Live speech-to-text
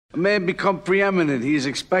A man become preeminent, he is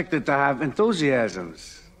expected to have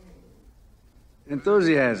enthusiasms.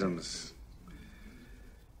 Enthusiasms.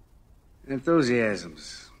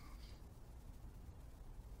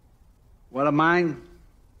 What are mine?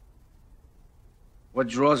 What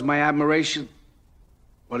draws my admiration?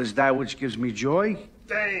 What is that which gives me joy?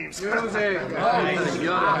 James. Music.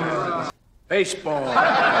 Baseball.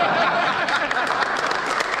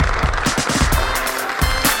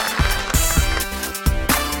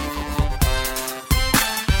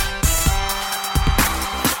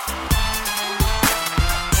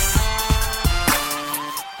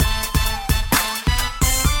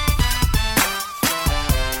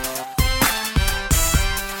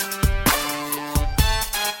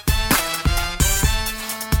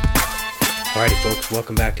 Alrighty, folks,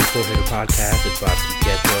 welcome back to Full Hitter Podcast. It's Bob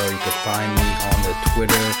Pietro. You can find me on the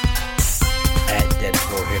Twitter at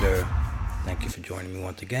Dead4Hitter. Thank you for joining me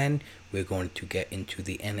once again. We're going to get into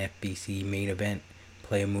the NFBC main event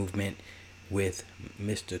player movement with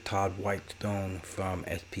Mr. Todd Whitestone from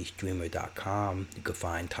SPStreamer.com. You can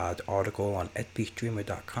find Todd's article on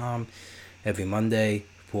SPStreamer.com every Monday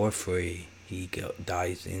for free. He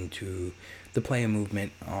dives into the player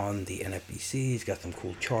movement on the NFBC. He's got some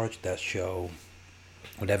cool charts that show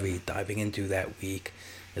whatever he's diving into that week,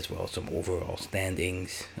 as well as some overall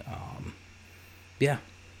standings.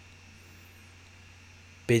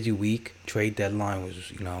 Busy week. Trade deadline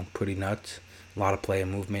was, pretty nuts. A lot of player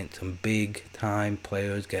movement. Some big time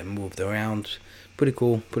players getting moved around. Pretty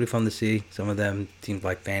cool. Pretty fun to see. Some of them seemed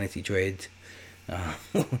like fantasy trades.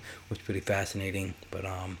 Was pretty fascinating. But,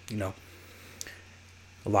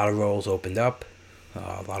 a lot of roles opened up,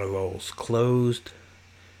 a lot of roles closed,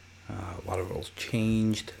 a lot of roles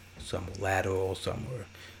changed. Some were lateral, some were,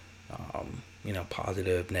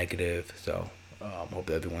 positive, negative. So,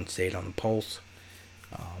 hope everyone stayed on the pulse.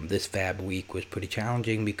 This Fab week was pretty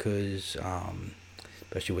challenging because,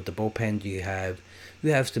 especially with the bullpen, you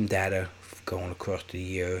have some data going across the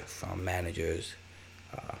year from managers,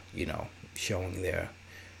 showing their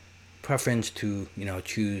preference to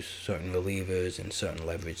choose certain relievers in certain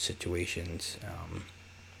leverage situations,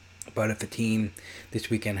 but if a team this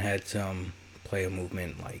weekend had some player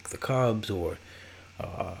movement like the Cubs or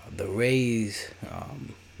the Rays,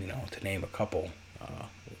 to name a couple,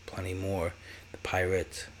 plenty more, the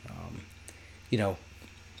Pirates,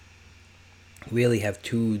 really have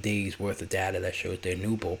 2 days worth of data that shows their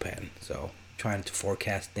new bullpen. So trying to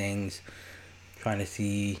forecast things, trying to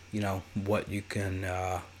see what you can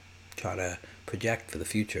try to project for the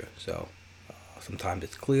future. So sometimes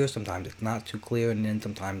it's clear, sometimes it's not too clear, and then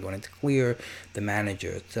sometimes when it's clear, the manager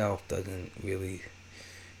itself doesn't really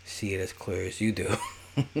see it as clear as you do,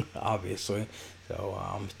 obviously. So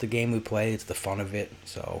it's the game we play, it's the fun of it.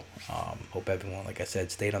 So hope everyone, like I said,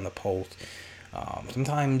 stayed on the pulse.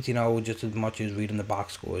 Sometimes, just as much as reading the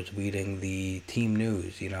box scores, reading the team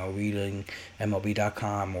news, reading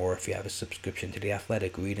MLB.com, or if you have a subscription to The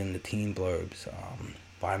Athletic, reading the team blurbs,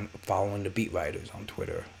 following the beat writers on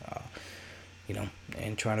Twitter,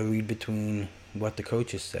 and trying to read between what the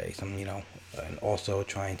coaches say, and also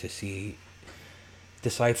trying to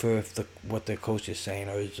decipher if what the coach is saying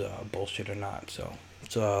is bullshit or not. So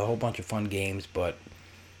it's a whole bunch of fun games, but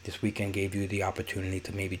this weekend gave you the opportunity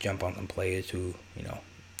to maybe jump on some players who,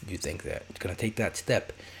 you think that it's going to take that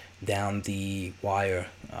step down the wire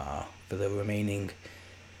for the remaining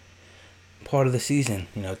part of the season,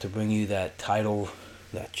 to bring you that title,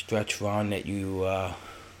 that stretch run that you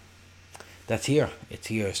that's here. It's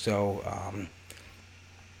here. So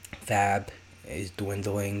Fab is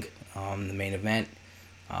dwindling. The main event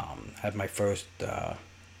had my first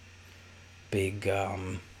big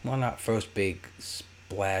not first big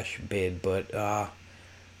splash bid, but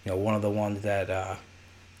one of the ones that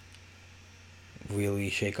really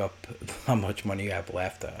shake up how much money you have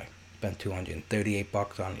left. I spent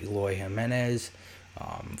 $238 on Eloy Jimenez.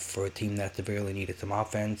 For a team that severely needed some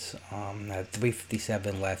offense. Had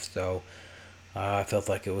 $357 left, so I felt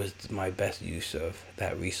like it was my best use of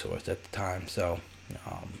that resource at the time. So,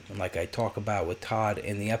 and like I talk about with Todd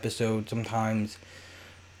in the episode, sometimes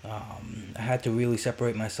I had to really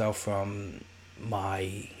separate myself from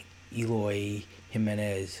my Eloy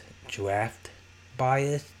Jimenez draft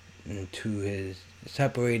bias into his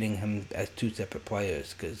separating him as two separate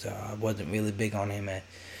players, because I wasn't really big on him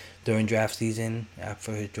during draft season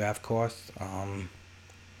after his draft costs.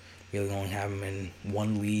 Really only have him in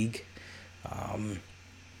one league, and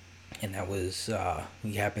that was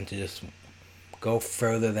he happened to just go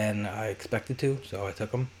further than I expected to, so I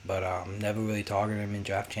took him, but never really targeted him in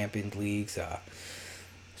draft champions leagues.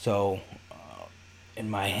 in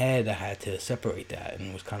my head, I had to separate that, and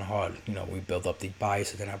it was kind of hard. We build up these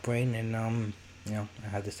biases in our brain, and I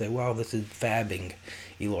had to say, well, this is fabbing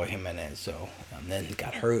Eloy Jimenez. So then he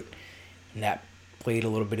got hurt, and that played a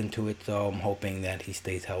little bit into it. So I'm hoping that he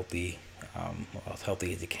stays healthy, as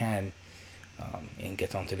healthy as he can, and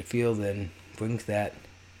gets onto the field and brings that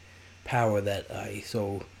power that I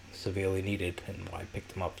so severely needed, and why I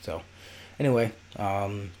picked him up. So anyway,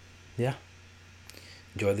 yeah,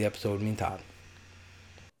 enjoy the episode with me and Todd.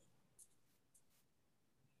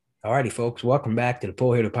 Alrighty, folks, welcome back to the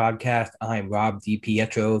Pull Hitter Podcast. I'm Rob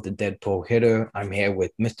DiPietro, the Dead Pull Hitter. I'm here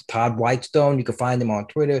with Mr. Todd Whitestone. You can find him on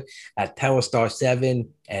Twitter at Telestar7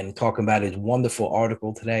 and talking about his wonderful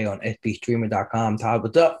article today on sbstreamer.com. Todd,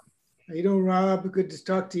 what's up? How you doing, Rob? Good to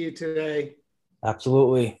talk to you today.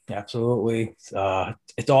 Absolutely.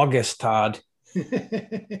 It's August, Todd.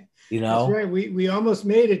 That's right. We almost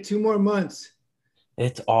made it. 2 more months.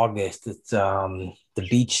 It's August. It's the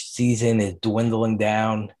beach season is dwindling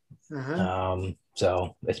down.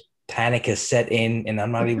 So it's panic has set in, and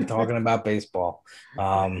I'm not even talking about baseball.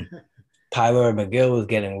 Tyler McGill is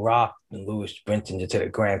getting rocked, and Lewis Brinson into the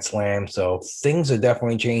Grand Slam. So things are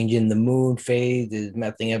definitely changing. The moon phase is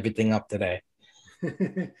messing everything up today.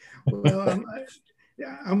 Well,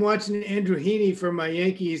 I'm watching Andrew Heaney for my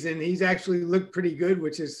Yankees, and he's actually looked pretty good,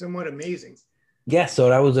 which is somewhat amazing. Yeah, so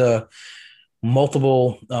that was a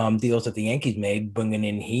multiple deals that the Yankees made, bringing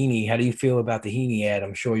in Heaney. How do you feel about the Heaney ad?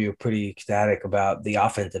 I'm sure you're pretty ecstatic about the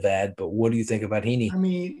offensive ad, but what do you think about Heaney? I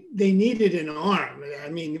mean, they needed an arm. I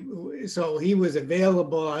mean, so he was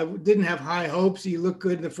available. I didn't have high hopes. He looked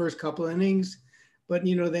good in the first couple innings, but,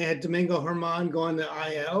 they had Domingo Germán going to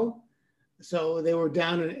IL. So they were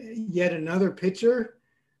down yet another pitcher.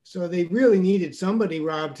 So they really needed somebody,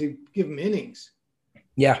 Rob, to give them innings.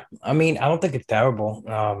 Yeah, I mean, I don't think it's terrible.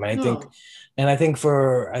 I think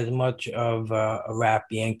for as much of a rap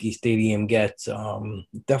Yankee Stadium gets,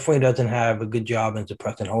 definitely doesn't have a good job in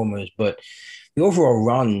suppressing homers, but the overall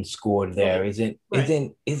run scored there isn't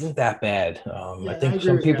that bad. I think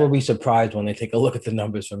some people will be surprised when they take a look at the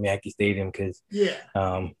numbers from Yankee Stadium because it's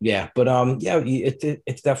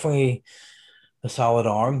definitely a solid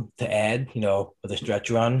arm to add, for the stretch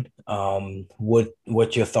run.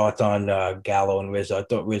 What's your thoughts on Gallo and Rizzo? I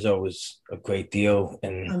thought Rizzo was a great deal,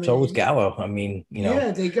 and so was Gallo. I mean, Yeah,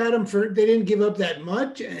 they got him they didn't give up that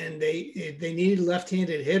much, and they needed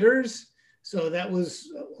left-handed hitters, so that was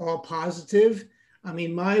all positive. I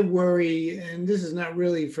mean, my worry, and this is not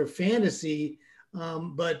really for fantasy,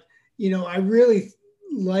 but I really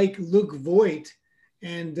like Luke Voit,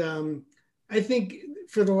 and I think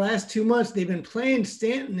for the last 2 months, they've been playing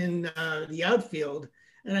Stanton in the outfield.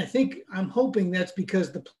 And I'm hoping that's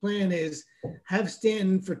because the plan is have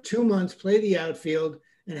Stanton for 2 months play the outfield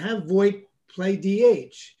and have Voit play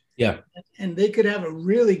DH. Yeah. And they could have a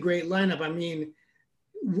really great lineup. I mean,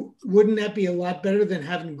 wouldn't that be a lot better than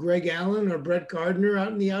having Greg Allen or Brett Gardner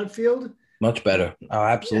out in the outfield? Much better. Oh,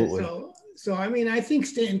 absolutely. Yeah, so I mean, I think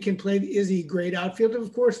Stanton can play. Is he a great outfielder?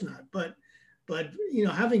 Of course not. But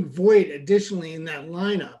having Voit additionally in that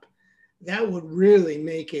lineup, that would really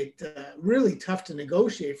make it really tough to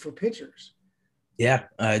negotiate for pitchers. Yeah,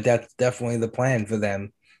 that's definitely the plan for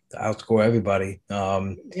them to outscore everybody.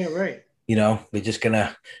 Yeah, right. They're just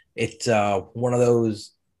gonna. It's one of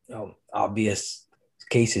those obvious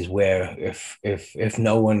cases where if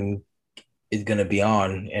no one is gonna be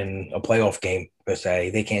on in a playoff game per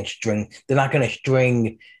se, they can't string. They're not gonna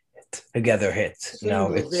string together hits.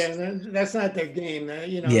 That's not their game.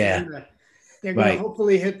 They're going to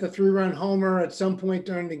hopefully hit the 3-run homer at some point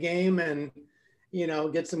during the game and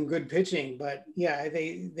get some good pitching. But yeah,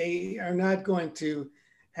 they are not going to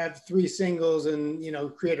have 3 singles and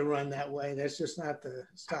create a run that way. That's just not the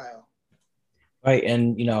style. Right,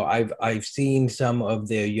 and I've seen some of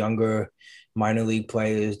their younger minor league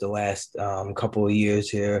players the last couple of years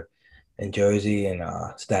here in Jersey and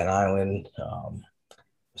Staten Island.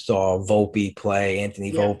 Saw Volpe play,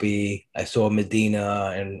 Anthony Volpe. I saw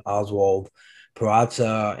Medina and Oswald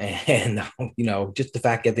Peraza, and just the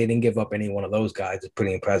fact that they didn't give up any one of those guys is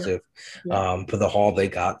pretty impressive for the haul they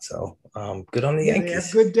got. So good on the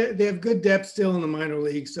Yankees. They have good depth still in the minor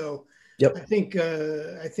league. So I think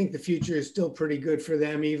the future is still pretty good for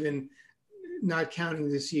them, even not counting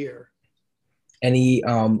this year. Any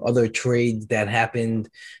other trades that happened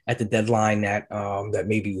at the deadline that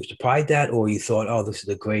maybe you were surprised at, or you thought, oh, this is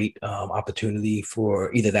a great opportunity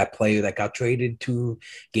for either that player that got traded to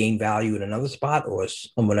gain value in another spot, or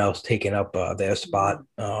someone else taking up their spot?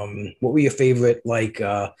 What were your favorite,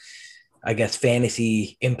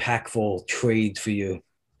 fantasy impactful trades for you?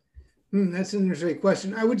 That's an interesting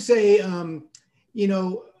question. I would say,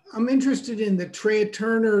 I'm interested in the trade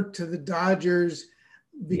Turner to the Dodgers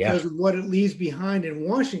Yeah. because of what it leaves behind in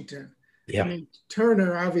Washington. I Yeah. mean,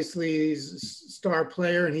 Turner obviously is a star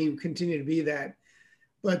player, and he continued to be that.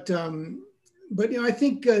 But I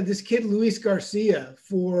think this kid Luis Garcia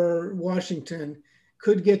for Washington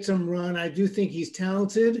could get some run. I do think he's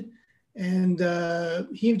talented, and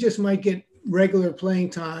he just might get regular playing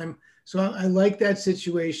time. So I like that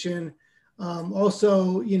situation.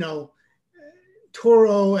 Also,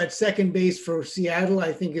 Toro at second base for Seattle,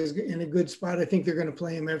 I think is in a good spot. I think they're going to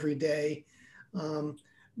play him every day.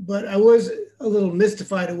 But I was a little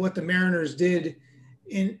mystified at what the Mariners did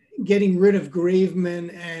in getting rid of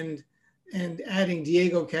Graveman and adding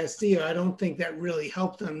Diego Castillo. I don't think that really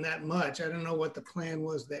helped them that much. I don't know what the plan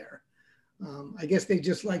was there. I guess they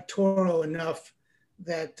just liked Toro enough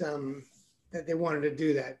that that they wanted to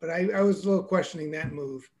do that. But I was a little questioning that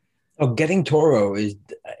move. Oh, getting Toro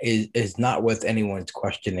is not worth anyone's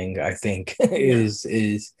questioning. I think Yeah.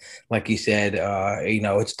 is like you said.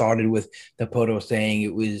 It started with Dipoto saying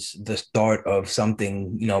it was the start of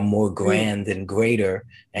something more grand and greater,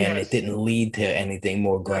 and it Yes. didn't lead to anything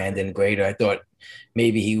more grand and greater. I thought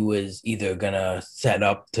maybe he was either gonna set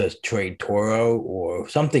up to trade Toro or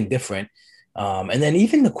something different. And then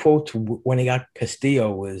even the quote when he got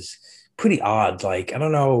Castillo was pretty odd. Like, I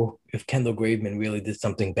don't know if Kendall Graveman really did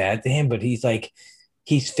something bad to him, but he's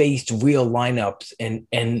faced real lineups and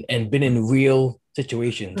been in real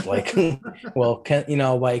situations. Like, well,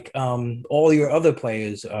 all your other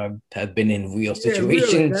players have been in real Yeah, really.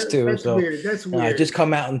 situations too. That's So weird. That's weird. just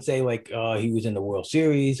come out and say like he was in the World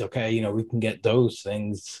Series. Okay, we can get those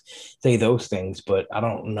things, say those things, but I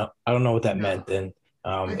don't know. I don't know what that No. meant. And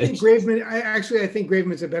I think it's Graveman. I think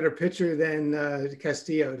Graveman's a better pitcher than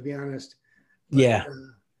Castillo, to be honest. But yeah,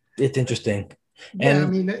 it's interesting. yeah, I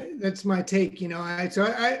And mean that's my take.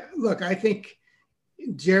 I look. I think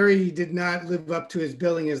Jerry did not live up to his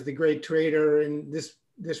billing as the great trader in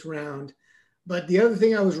this round. But the other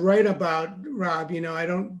thing I was right about, Rob. I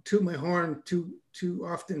don't toot my horn too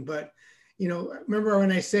often, but remember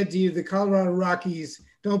when I said to you, the Colorado Rockies,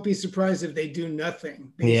 don't be surprised if they do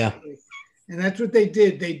nothing, yeah, basically. And that's what they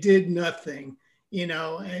did. They did nothing.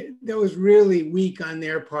 That was really weak on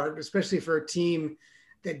their part, especially for a team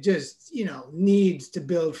that just, needs to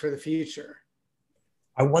build for the future.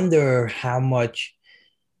 I wonder how much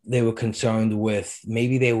they were concerned with.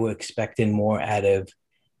 Maybe they were expecting more out of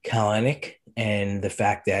Kalanick and the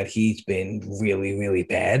fact that he's been really, really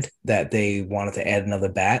bad, that they wanted to add another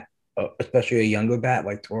bat, especially a younger bat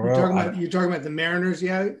like You're Toro. talking about you're talking about the Mariners,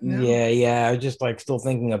 yeah? Now? Yeah. I was just like still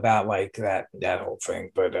thinking about like that whole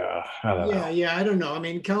thing, but I don't know. Yeah. I don't know. I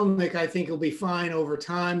mean, Kelnick, I think he'll be fine over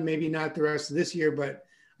time. Maybe not the rest of this year, but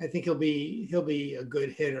I think he'll be a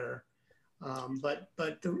good hitter. But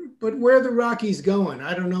where are the Rockies going?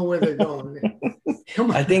 I don't know where they're going. Come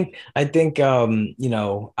on. I think I don't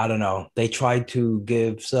know. They tried to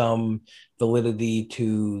give some validity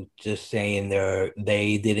to just saying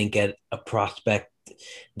they didn't get a prospect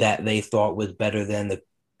that they thought was better than the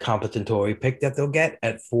compensatory pick that they'll get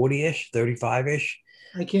at 40-ish, 35-ish.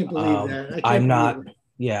 I can't believe that. I I'm can't not, believe it.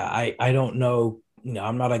 yeah, I don't know.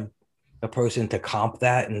 I'm not a person to comp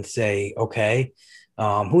that and say, okay,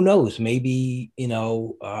 who knows? Maybe,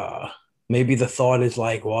 maybe the thought is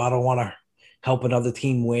like, well, I don't want to help another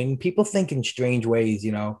team win. People think in strange ways.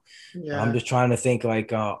 I'm Yeah. just trying to think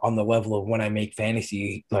like on the level of when I make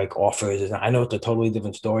fantasy like offers. And I know it's a totally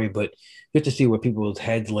different story, but just to see where people's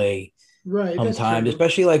heads lay Right. That's sometimes, true.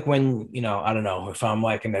 especially like when, I don't know, if I'm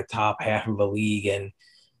like in the top half of a league and,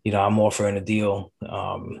 I'm offering a deal,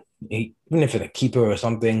 even if it's a keeper or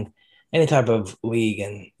something, any type of league,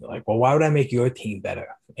 and like, well, why would I make your team better?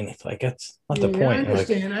 And it's like, that's not the Yeah, I point.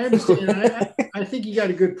 understand. I understand. I think you got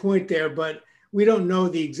a good point there, but we don't know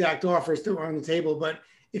the exact offers that were on the table. But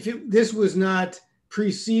if this was not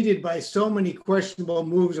preceded by so many questionable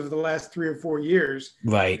moves over the last 3 or 4 years,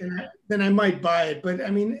 Right. then I might buy it. But I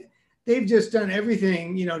mean, they've just done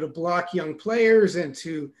everything, to block young players and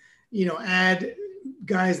to, add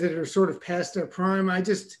guys that are sort of past their prime. I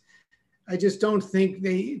just don't think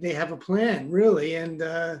they have a plan really. And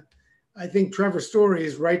I think Trevor Story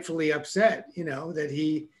is rightfully upset,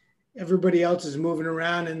 that everybody else is moving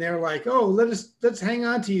around and they're like, oh, let's hang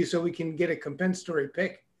on to you so we can get a compensatory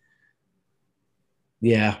pick.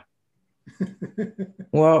 Yeah.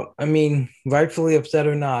 Well, I mean, rightfully upset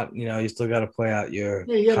or not, you still got to play out your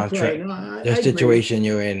Yeah, you got to play. contract, No, I the agree. situation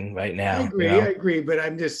you're in right I now. agree. I agree. But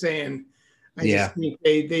I'm just saying, I Yeah. just think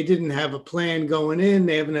they didn't have a plan going in.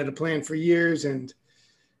 They haven't had a plan for years. And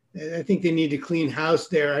I think they need to clean house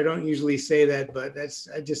there. I don't usually say that, but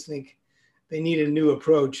I just think they need a new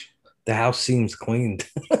approach. the house seems cleaned.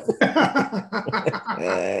 That's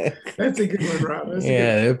a good one, Rob. That's a good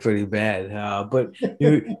Yeah, they're pretty bad. But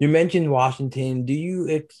you mentioned Washington. Do you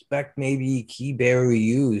expect maybe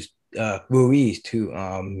Ruiz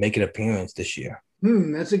to make an appearance this year?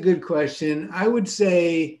 That's a good question. I would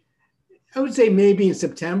say maybe in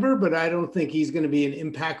September, but I don't think he's going to be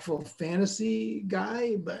an impactful fantasy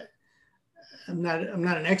guy. But I'm not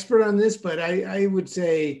an expert on this, but I would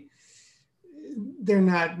say they're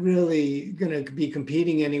not really going to be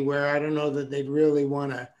competing anywhere. I don't know that they'd really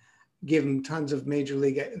want to give him tons of major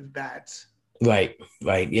league bats. Right,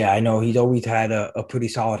 right. Yeah, I know he's always had a pretty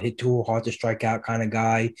solid hit tool, hard to strike out kind of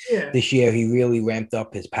guy. Yeah. This year, he really ramped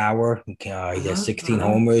up his power. He has 16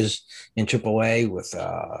 homers in AAA with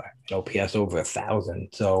an OPS over 1,000.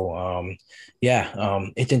 So,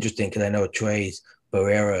 it's interesting because I know Trey's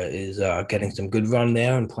Barrera is getting some good run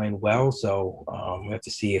there and playing well. So we have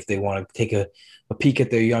to see if they want to take a peek at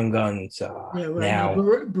their young guns now.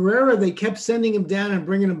 Barrera, they kept sending him down and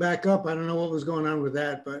bringing him back up. I don't know what was going on with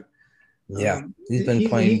that, but yeah, he's been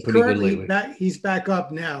playing pretty good lately. He's back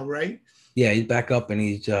up now, right? Yeah, he's back up and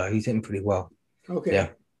he's hitting pretty well. Okay. Yeah.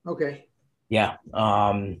 Okay. Yeah.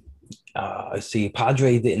 I see.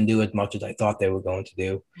 Padres didn't do as much as I thought they were going to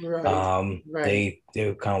do. Right. They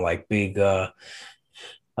were kind of like big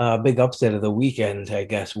upset of the weekend, I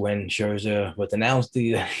guess, when Scherzer was announced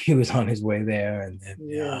he was on his way there, and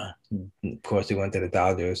then, of course he went to the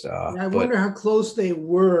Dodgers. I wonder how close they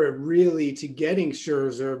were really to getting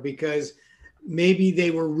Scherzer, because maybe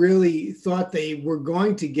they were really thought they were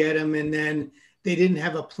going to get him, and then they didn't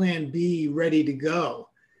have a plan B ready to go,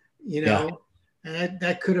 and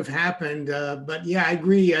that could have happened. But yeah, I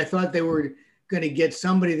agree. I thought they were going to get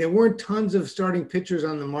somebody. There weren't tons of starting pitchers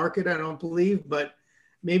on the market, I don't believe, but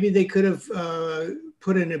maybe they could have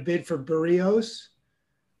put in a bid for Berrios.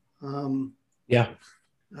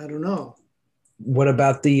 I don't know. What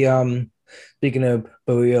about the speaking of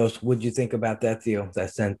Berrios, what'd you think about that deal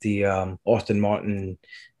that sent the Austin Martin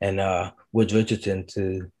and Woods Richardson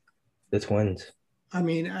to the Twins? I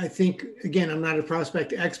mean, I think, again, I'm not a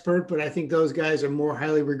prospect expert, but I think those guys are more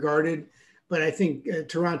highly regarded. But I think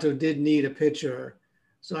Toronto did need a pitcher.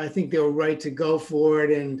 So I think they were right to go for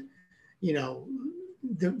it and,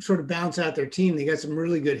 sort of balance out their team. They got some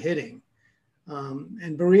really good hitting.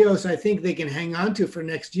 And Berrios, I think they can hang on to for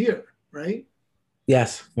next year, right?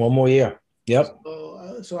 Yes, one more year. Yep.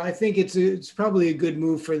 So I think it's probably a good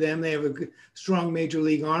move for them. They have a good, strong major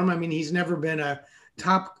league arm. I mean, he's never been a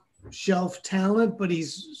top shelf talent, but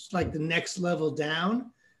he's like the next level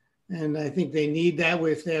down. And I think they need that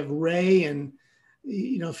if they have Ray and,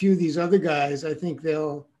 a few of these other guys. I think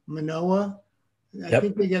Manoah. I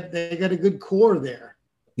think they got a good core there.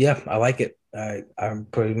 Yeah, I like it. I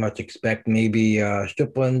pretty much expect maybe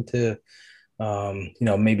Stripling to,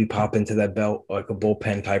 maybe pop into that belt like a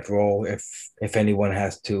bullpen type role if anyone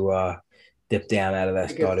has to dip down out of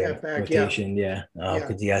that starting rotation. Yeah,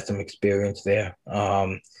 because he has some experience there.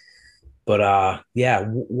 What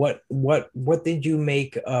did you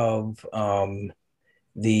make of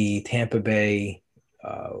the Tampa Bay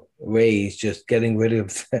Rays just getting rid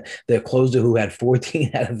of their closer who had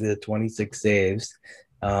 14 out of the 26 saves?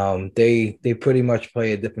 They pretty much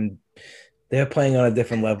play they're playing on a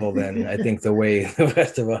different level than I think the way the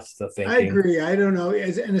rest of us are thinking. I agree. I don't know.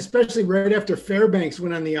 And especially right after Fairbanks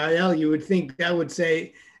went on the IL, you would think that would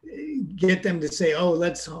get them to say, oh,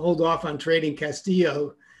 let's hold off on trading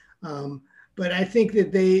Castillo. But I think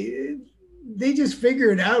that they just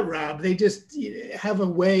figure it out, Rob. They just have a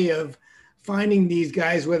way of finding these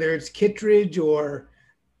guys, whether it's Kittredge or,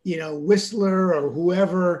 Whistler or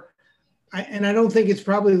whoever. And I don't think it's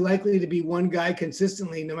probably likely to be one guy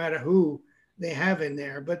consistently, no matter who they have in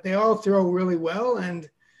there. But they all throw really well. And,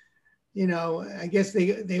 I guess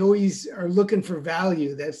they always are looking for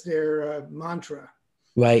value. That's their mantra.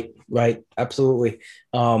 Right. Absolutely.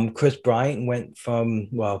 Chris Bryant went from,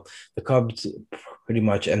 the Cubs pretty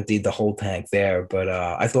much emptied the whole tank there, but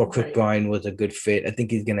I thought Chris Bryant was a good fit. I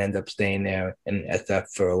think he's going to end up staying there in SF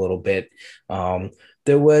for a little bit.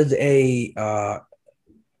 There was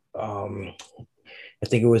I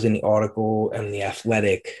think it was in the article in The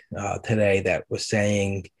Athletic today that was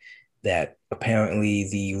saying that apparently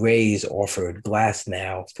the Rays offered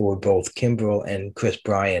Glasnow for both Kimbrel and Chris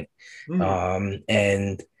Bryant.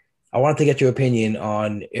 And I wanted to get your opinion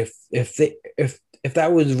on if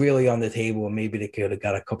that was really on the table, and maybe they could have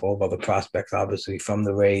got a couple of other prospects, obviously, from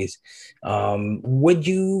the Rays. Would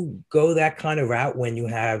you go that kind of route when you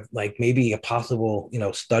have like maybe a possible,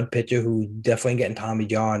 stud pitcher who's definitely getting Tommy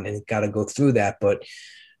John and got to go through that, but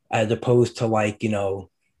as opposed to like,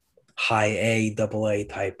 high A, double A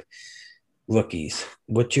type rookies.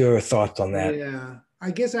 What's your thoughts on that? Yeah,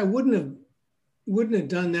 I guess I wouldn't have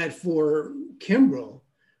done that for Kimbrel,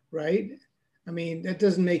 right? I mean, that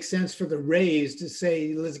doesn't make sense for the Rays to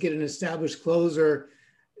say, let's get an established closer.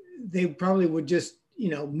 They probably would just,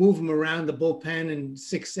 move him around the bullpen in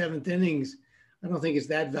sixth, seventh innings. I don't think it's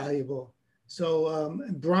that valuable. So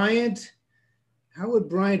Bryant, how would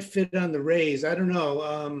Bryant fit on the Rays? I don't know.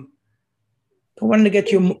 I wanted to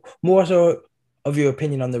get you more so of your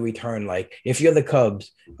opinion on the return. Like, if you're the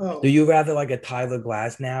Cubs, do Oh, you rather like a Tyler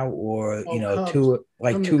Glass now, or Cubs. From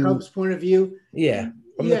the two? Cubs point of view, Yeah,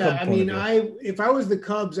 from the yeah. Cubs I point of mean, view, if I was the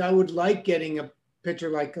Cubs, I would like getting a pitcher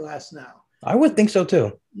like Glass now. I would think so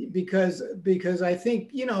too. Because I think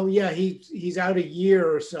yeah, he's out a year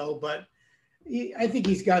or so, but I think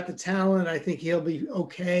he's got the talent. I think he'll be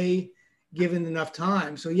okay given enough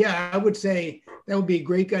time. So yeah, I would say that would be a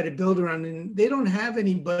great guy to build around. And they don't have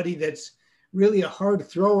anybody that's really a hard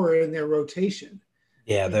thrower in their rotation.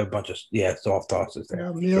 Yeah, there are a bunch of soft tosses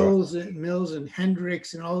there for sure. Mills and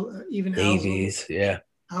Hendricks and all, even Davies, yeah,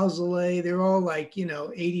 Alzolay, they're all like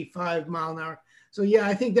 85 mile an hour. So yeah,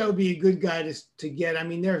 I think that would be a good guy to get. I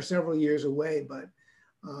mean, they're several years away, but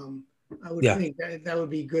um, I would yeah, think that would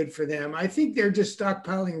be good for them. I think they're just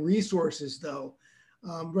stockpiling resources though.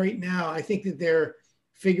 Right now, I think that they're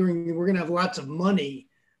figuring we're going to have lots of money.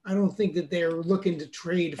 I don't think that they're looking to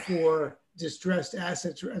trade for distressed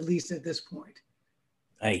assets, or at least at this point.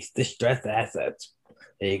 nice distressed assets.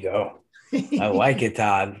 There you go. I like it,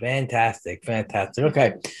 Todd. Fantastic. Fantastic.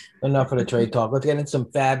 Okay. Enough of the trade talk. Let's get into some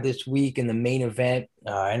fab this week in the main event,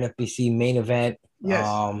 NFBC main event.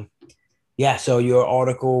 Yes. Yeah, so your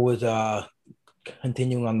article was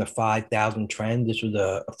continuing on the 5,000 trend. This was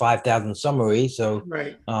a 5,000 summary. So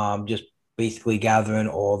Right. just basically gathering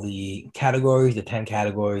all the categories, the 10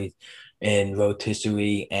 categories in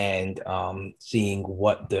rotisserie, and seeing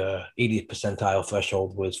what the 80th percentile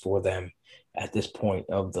threshold was for them at this point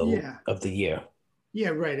of Yeah. the year. Yeah,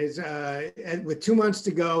 right. It's with 2 months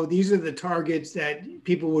to go. These are the targets that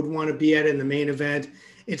people would want to be at in the main event.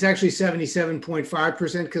 It's actually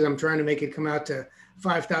 77.5% because I'm trying to make it come out to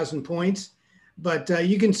 5,000 points. But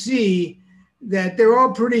you can see that they're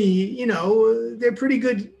all pretty, they're pretty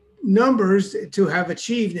good numbers to have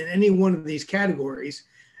achieved in any one of these categories.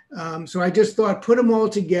 So I just thought put them all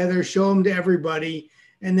together, show them to everybody,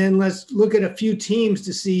 and then let's look at a few teams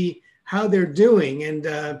to see how they're doing. And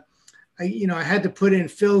I had to put in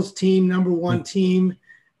Phil's team, number one team,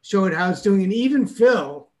 show it how it's doing. And even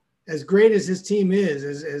Phil, as great as his team is,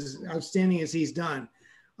 as outstanding as he's done,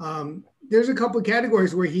 there's a couple of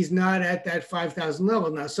categories where he's not at that 5,000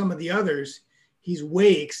 level. Now, some of the others, he's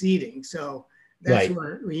way exceeding. So that's Right.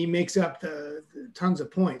 where he makes up the tons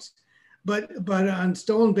of points. But on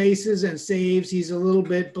stolen bases and saves, he's a little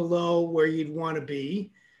bit below where you'd want to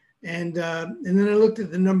be. And then I looked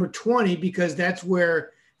at the number 20 because that's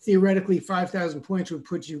where theoretically 5,000 points would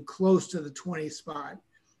put you close to the 20th spot.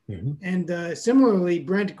 Mm-hmm. And similarly,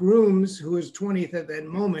 Brent Grooms, who was 20th at that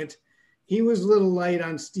moment, he was a little light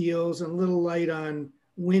on steals and a little light on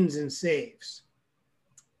wins and saves.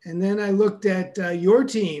 And then I looked at your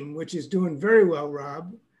team, which is doing very well,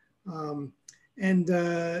 Rob. And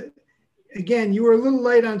again, you were a little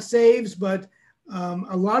light on saves, but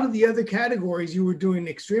a lot of the other categories you were doing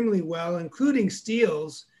extremely well, including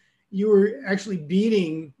steals. You were actually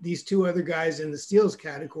beating these two other guys in the steals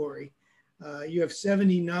category. You have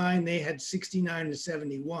 79, they had 69 to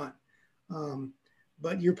 71.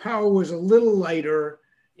 But your power was a little lighter,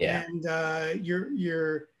 Yeah. and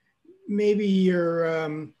your maybe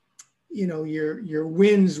your your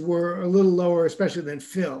wins were a little lower, especially than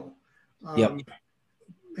Phil. Yep.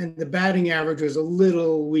 And the batting average was a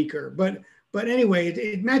little weaker. But anyway,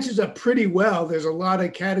 it matches up pretty well. There's a lot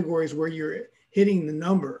of categories where you're hitting the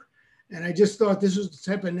number. And I just thought this was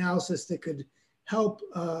the type of analysis that could help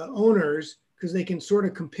owners because they can sort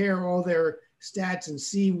of compare all their stats and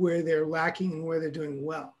see where they're lacking and where they're doing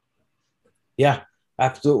well. Yeah,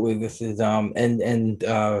 absolutely. This is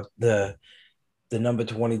the number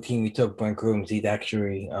 20 team we took, Brent Grooms, he's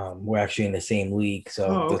actually we're actually in the same league.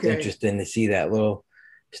 So it's Okay. interesting to see that little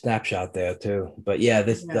snapshot there too. But yeah,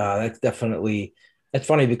 that's definitely that's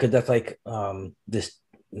funny because that's like this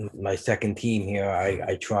my second team here.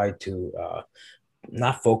 I tried to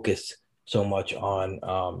not focus so much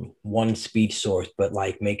on one speed source, but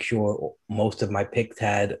like make sure most of my picks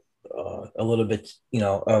had a little bit,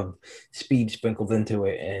 of speed sprinkled into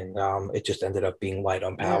it, and it just ended up being light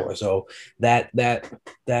on power. Yeah. So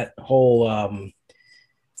that whole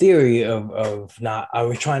theory of not, I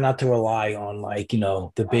was trying not to rely on like,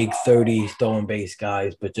 the big 30 stolen base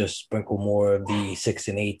guys, but just sprinkle more of the 6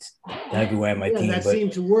 and 8s everywhere in my Yeah, team. that But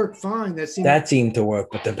seemed to work fine. that seemed to work,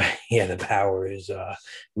 but the power is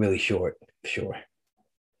really short, sure.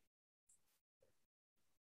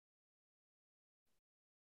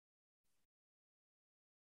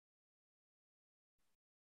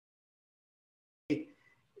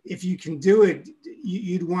 if you can do it,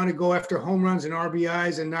 you'd want to go after home runs and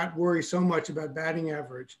RBIs and not worry so much about batting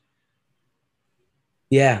average.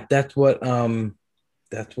 Yeah, that's what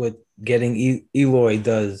getting Eloy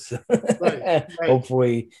does. Right.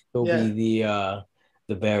 Hopefully he'll Yeah. be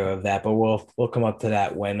the bearer of that, but we'll come up to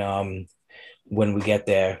that when we get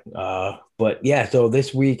there. But yeah, so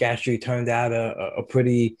this week actually turned out a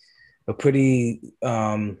pretty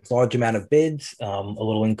large amount of bids, a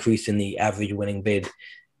little increase in the average winning bid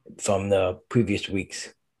from the previous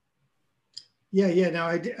weeks. Yeah. Now,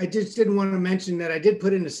 I just didn't want to mention that I did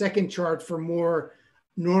put in a second chart for more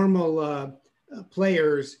normal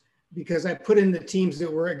players, because I put in the teams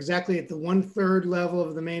that were exactly at the 1/3 level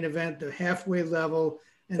of the main event, the halfway level,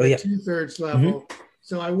 and Oh the yeah. 2/3 level.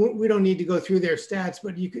 So we don't need to go through their stats,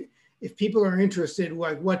 but you could, if people are interested,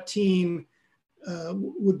 like what team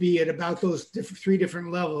would be at about those three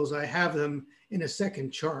different levels, I have them in a second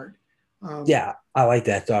chart. Yeah, I like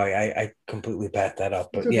that. Sorry, I completely passed that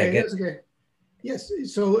up. But yeah, That's okay. Yes.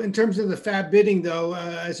 So in terms of the fab bidding, though,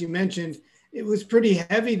 as you mentioned, it was pretty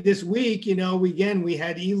heavy this week. We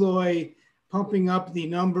had Eloy pumping up the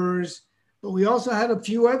numbers, but we also had a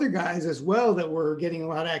few other guys as well that were getting a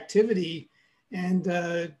lot of activity. And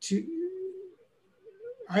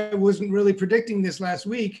I wasn't really predicting this last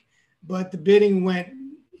week, but the bidding went,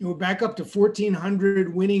 back up to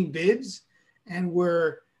 1,400 winning bids, and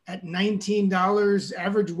we're at $19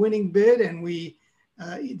 average winning bid, and the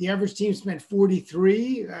average team spent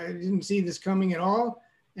 43. I didn't see this coming at all.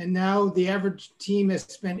 And now the average team has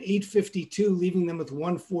spent 852, leaving them with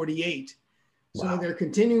 148. Wow. So they're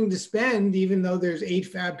continuing to spend, even though there's 8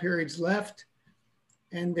 fab periods left.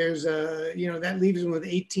 And there's that leaves them with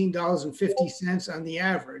 $18.50 on the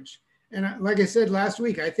average. And like I said last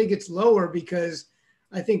week, I think it's lower because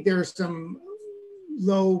I think there are some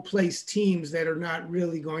low placed teams that are not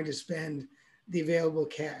really going to spend the available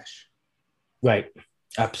cash. Right.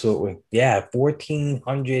 Absolutely. Yeah.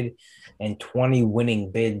 1,420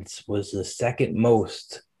 winning bids was the second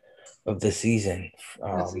most of the season.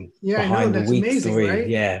 Behind the week amazing, 3. Right?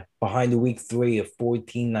 Yeah. Behind the week 3 of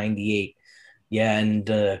 1,498. Yeah. And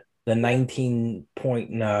the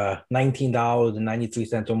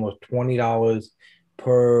 $19.93, almost $20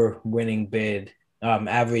 per winning bid.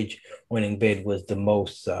 Average winning bid was the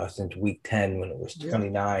most since week 10 when it was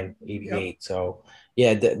 29.88. Yep. So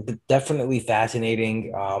yeah, definitely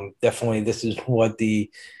fascinating. Definitely, this is what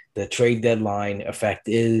the trade deadline effect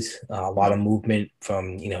is. A lot of movement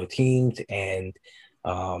from teams, and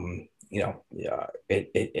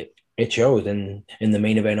it shows. And the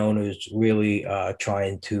main event owners really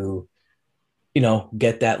trying to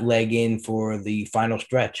get that leg in for the final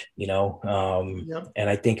stretch. And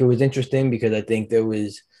I think it was interesting because I think there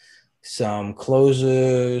was some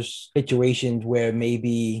closers situations where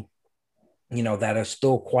maybe that are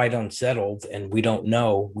still quite unsettled, and we don't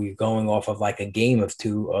know. We're going off of like a game of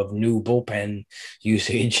 2 of new bullpen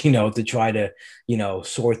usage, to try to,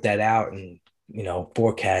 sort that out and,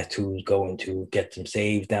 forecast who's going to get some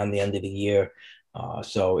saves down the end of the year.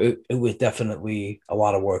 So it was definitely a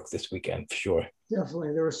lot of work this weekend for sure.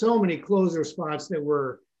 Definitely. There were so many closer spots that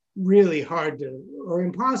were really hard to, or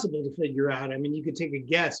impossible to figure out. I mean, you could take a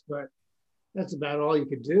guess, but that's about all you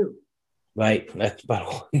could do. Right. That's about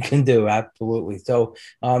all you can do. Absolutely. So,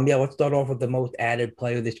 let's start off with the most added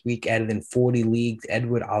player this week, added in 40 leagues.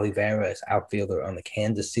 Edward Oliveira is outfielder on the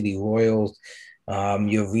Kansas City Royals.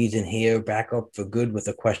 Your reason here, back up for good with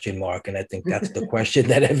a question mark. And I think that's the question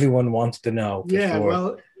that everyone wants to know. Yeah. Sure.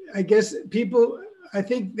 Well, I guess I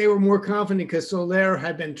think they were more confident because Soler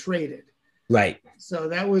had been traded. Right. So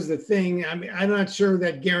that was the thing. I mean, I'm not sure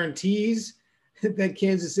that guarantees that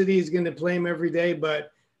Kansas City is going to play him every day,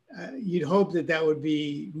 but you'd hope that would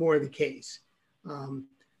be more the case.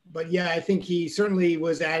 But yeah, I think he certainly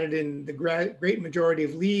was added in the great majority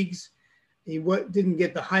of leagues. He didn't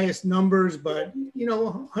get the highest numbers, but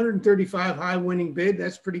 135 high winning bid,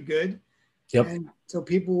 that's pretty good. Yep. And so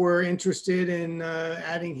people were interested in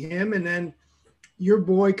adding him. And then your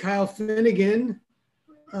boy Kyle Finnegan,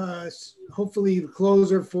 hopefully the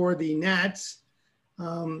closer for the Nats.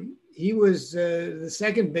 He was the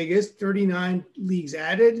second biggest, 39 leagues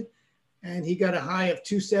added, and he got a high of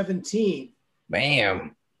 217.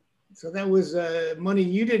 Bam. So that was money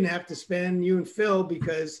you didn't have to spend, you and Phil,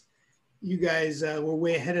 because you guys were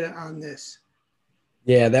way ahead on this.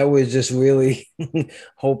 Yeah, that was just really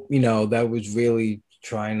that was really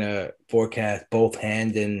trying to forecast both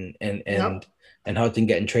Hand Yep. and Hudson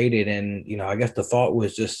getting traded. And, I guess the thought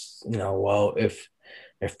was just, well, if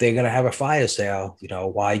they're gonna have a fire sale,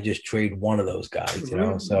 why just trade one of those guys?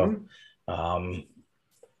 So um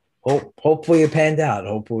hopefully it panned out.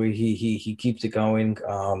 Hopefully he keeps it going.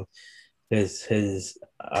 His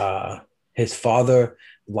father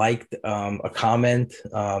liked a comment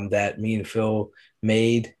that me and Phil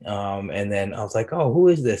made, and then I was like, "Oh, who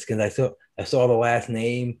is this?" Because I saw the last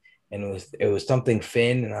name, and it was something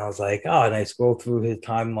Finn, and I was like, "Oh," and I scrolled through his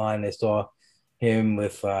timeline. I saw him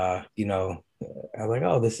with I was like,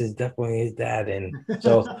 "Oh, this is definitely his dad," and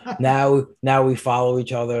so now we follow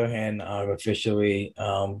each other and are officially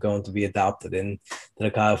going to be adopted into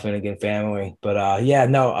the Kyle Finnegan family. But yeah,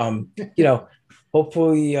 no,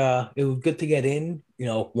 hopefully it was good to get in,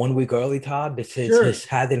 1 week early, Todd. This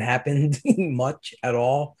hasn't happened much at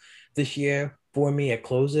all this year for me at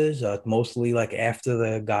closes. Mostly like after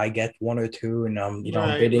the guy gets one or two, and I'm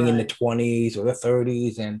bidding in the 20s or the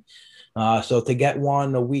 30s, and so to get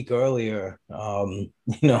one a week earlier,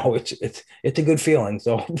 it's a good feeling.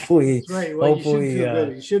 So hopefully, that's right. Well, you should feel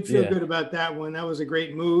good. You should feel good about that one. That was a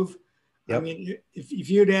great move. Yep. I mean, if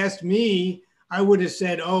you'd asked me, I would have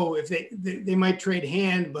said, oh, if they might trade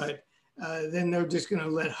Hand, but then they're just going to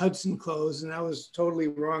let Hudson close, and I was totally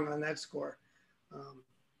wrong on that score.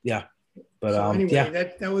 Yeah, but so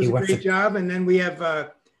anyway, that was a great job. And then we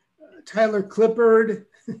have Tyler Clippard,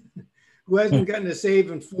 who hasn't gotten a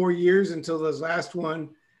save in 4 years until this last one,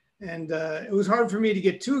 and it was hard for me to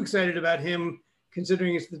get too excited about him,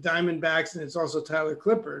 considering it's the Diamondbacks and it's also Tyler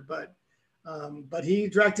Clippard, but he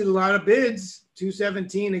directed a lot of bids.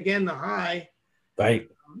 217 again, the high. Right.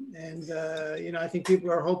 And I think people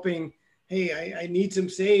are hoping, hey, I need some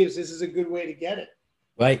saves. This is a good way to get it.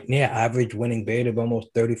 Right. Yeah. Average winning bid of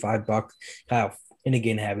almost $35. Kyle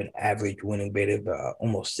Finnegan have an average winning bid of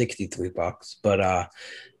almost $63. But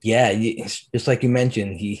yeah, just like you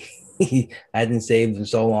mentioned, he hadn't saved in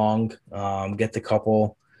so long. Gets a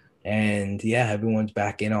couple, and yeah, everyone's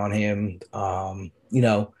back in on him.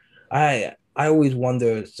 I always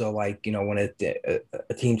wonder. So like when a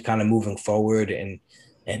team's kind of moving forward and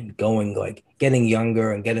going like getting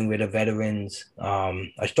younger and getting rid of veterans,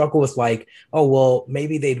 I struggle with like, oh well,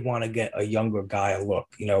 maybe they'd want to get a younger guy a look,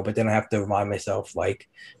 but then I have to remind myself like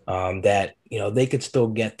that they could still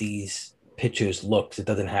get these pitchers looks. It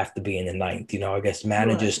doesn't have to be in the ninth. I guess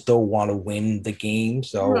managers still want to win the game.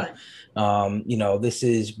 So this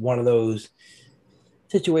is one of those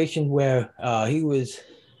situations where he was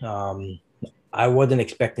I wasn't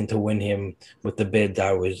expecting to win him with the bids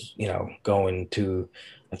I was, going to.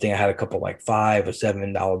 I think I had a couple like $5 or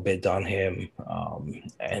 $7 bids on him.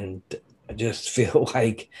 And I just feel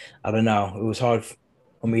like, I don't know, it was hard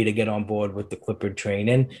for me to get on board with the Clippard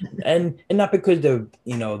train. And not because they're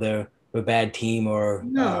a bad team or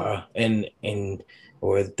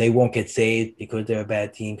or they won't get saved because they're a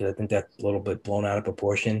bad team, because I think that's a little bit blown out of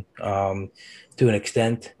proportion to an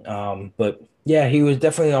extent. But yeah, he was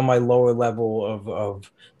definitely on my lower level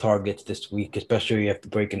of targets this week, especially after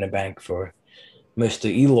breaking the bank for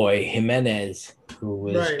Mr. Eloy Jimenez, who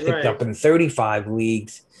was picked up in 35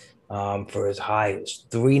 leagues for as high as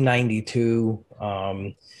 392.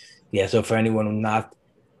 Yeah, so for anyone not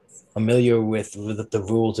familiar with the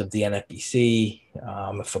rules of the NFBC,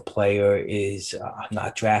 if a player is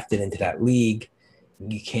not drafted into that league,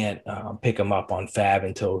 you can't pick him up on FAB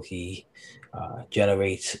until he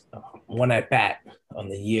generates one at bat on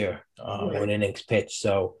the year when innings pitched.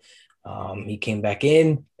 So he came back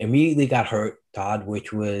in, immediately got hurt, Todd,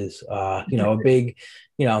 which was a big,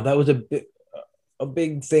 that was a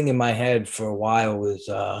big thing in my head for a while. Was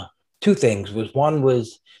two things. One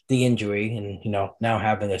was the injury, and now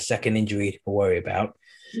having a second injury to worry about.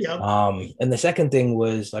 Yep. And the second thing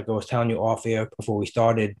was, like I was telling you off air before we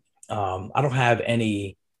started, I don't have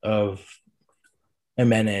any of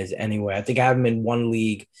Jimenez anywhere. I think I have him in one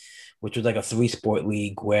league, which was like a 3-sport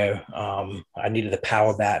league where I needed a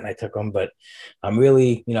power bat and I took him. But I'm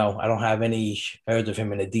really, I don't have any shares of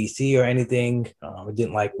him in a DC or anything. I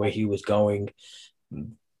didn't like where he was going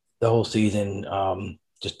the whole season.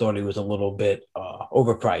 Just thought he was a little bit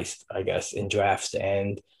overpriced, I guess, in drafts.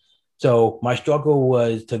 And So my struggle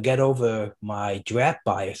was to get over my draft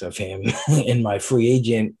bias of him and my free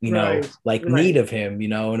agent, Right, like need right. of him,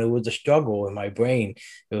 and it was a struggle in my brain.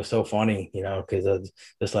 It was so funny, because I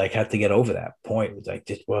just like had to get over that point. It was like,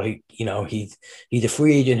 just well, he's a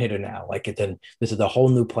free agent hitter now. Like this is a whole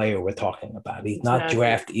new player we're talking about. He's not Exactly.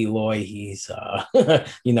 draft Eloy. He's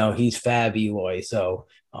he's Fab Eloy. So,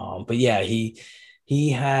 but yeah, he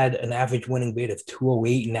had an average winning bid of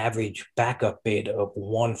 208, an average backup bid of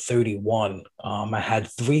 131. I had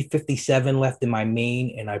 357 left in my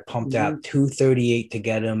main, and I pumped Mhm. out 238 to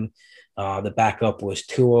get him. The backup was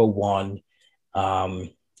 201.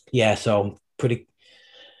 Yeah, so pretty.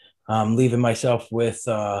 Leaving myself with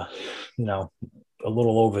a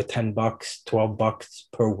little over $10, $12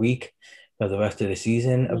 per week for the rest of the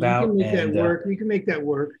season. Yeah, you can About make that and work. You can make that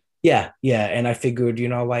work. yeah. And I figured,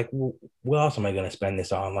 like, what else am I going to spend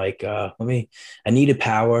this on? Like, I needed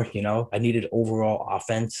power, I needed overall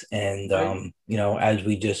offense. And, Right. as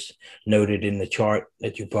we just noted in the chart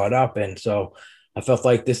that you brought up. And so I felt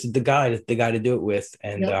like this is the guy to do it with.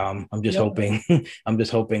 And Yep. I'm just Yep. hoping, I'm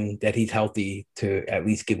just hoping that he's healthy to at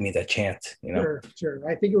least give me that chance. Sure. Sure.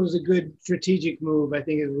 I think it was a good strategic move. I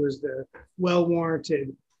think it was the well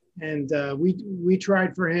warranted, and we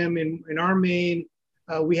tried for him in our main.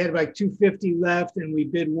 We had like 250 left, and we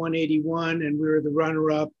bid 181, and we were the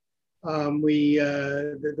runner up. We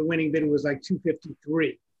the winning bid was like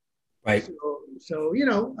 253. Right. So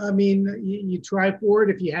I mean, you try for it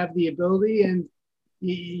if you have the ability, and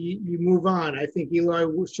you move on. I think Eloy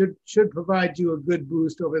should provide you a good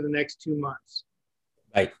boost over the next 2 months.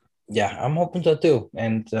 Right. Yeah, I'm hoping so too.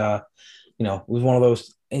 And it was one of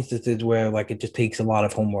those instances where like it just takes a lot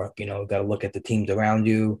of homework. Got to look at the teams around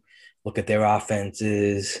you, look at their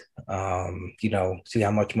offenses, see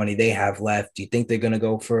how much money they have left. Do you think they're gonna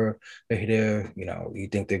go for a hitter? You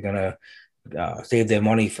think they're gonna save their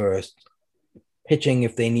money for pitching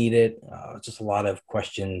if they need it? Just a lot of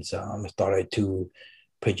questions. Started to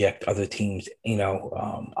project other teams,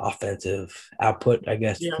 offensive output, I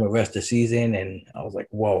guess, Yeah. for the rest of the season. And I was like,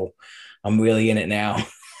 whoa, I'm really in it now.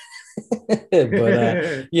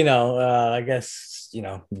 But I guess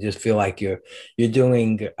you just feel like you're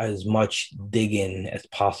doing as much digging as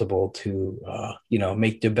possible to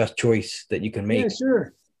make the best choice that you can Yeah, make.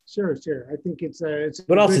 sure, sure. I think it's a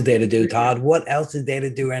What else is good there to do, decision. Todd? What else is there to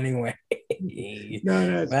do anyway?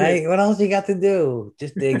 No, it's good. Right? What else you got to do?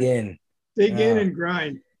 Just dig in. Dig in Uh, and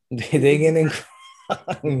grind. Dig in dig in and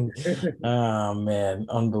and grind. oh man,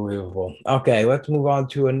 unbelievable. Okay, let's move on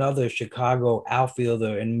to another Chicago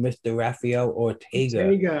outfielder and Mr. Rafael Ortega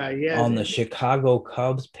Ortega, yeah, on the Chicago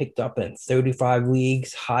Cubs, picked up in 35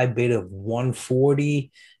 leagues, high bid of 140,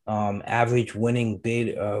 average winning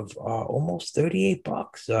bid of almost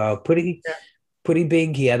 $38. yeah, Pretty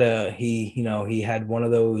big. He had one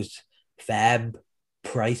of those fab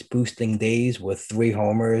price boosting days with 3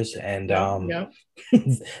 homers, and yeah.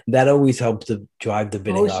 that always helps to drive the Oh,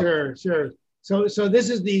 bidding up. sure. So this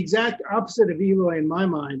is the exact opposite of Eloy in my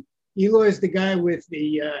mind. Eloy is the guy with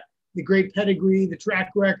the great pedigree, the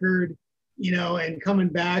track record, and coming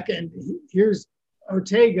back. And here's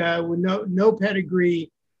Ortega with no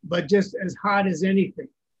pedigree, but just as hot as anything.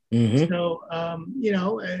 Mm-hmm. So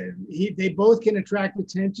they both can attract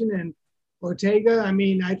attention. And Ortega, I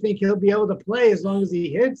mean, I think he'll be able to play as long as he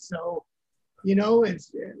hits. So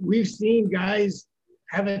we've seen guys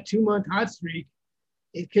have a 2 month hot streak.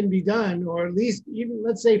 It can be done, or at least even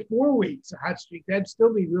let's say 4 weeks a hot streak. That'd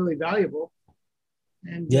still be really valuable.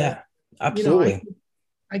 And Yeah, you know, I absolutely.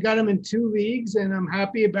 I got him in 2 leagues, and I'm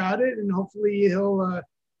happy about it. And hopefully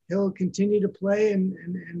he'll continue to play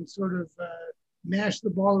and sort of mash the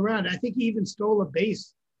ball around. I think he even stole a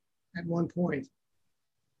base at one point.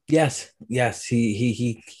 Yes,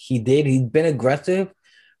 he did. He'd been aggressive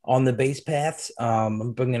on the base paths.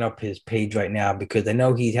 I'm bringing up his page right now because I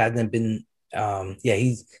know he hasn't been. Yeah,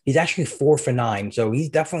 he's actually 4 for 9, so he's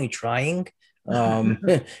definitely trying. Um,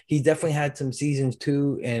 he's definitely had some seasons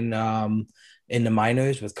too in the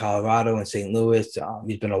minors with Colorado and St. Louis.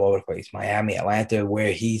 He's been all over the place, Miami, Atlanta,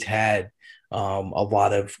 where he's had a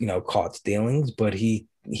lot of caught stealings, but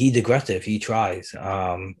he's aggressive. He tries.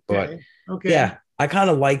 But Okay. Okay. yeah, I kind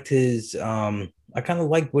of liked his. I kind of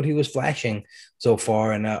liked what he was flashing so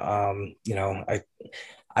far, and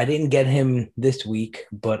I didn't get him this week,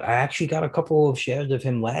 but I actually got a couple of shares of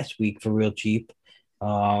him last week for real cheap.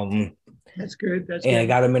 Um, That's good. That's and I good.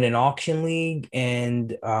 got him in an auction league and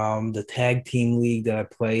the tag team league that I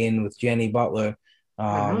play in with Jenny Butler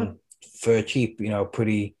Uh-huh. for cheap,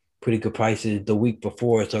 pretty good prices the week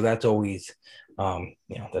before. So that's always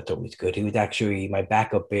good. He was actually my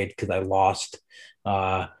backup bid because I lost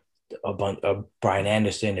uh a bunch of Brian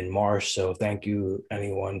Anderson and Marsh. So thank you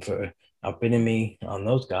anyone for outbidding me on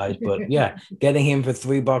those guys. But yeah, getting him for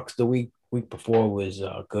 $3 the week before was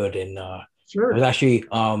good. And it was Sure. actually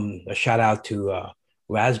a shout out to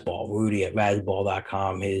Razball, Rudy at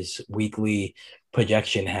Razball.com. His weekly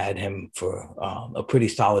projection had him for a pretty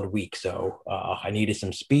solid week. So I needed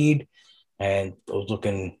some speed, and I was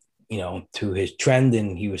looking, to his trend,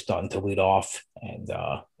 and he was starting to lead off. And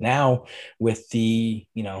now with the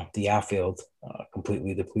outfield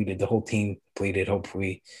completely depleted, the whole team depleted,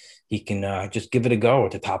 hopefully he can just give it a go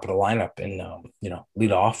at the top of the lineup and,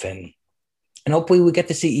 lead off. And hopefully we get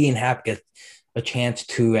to see Ian Happ get a chance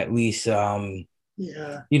to at least,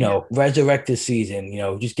 resurrect his season,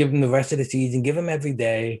 just give him the rest of the season, give him every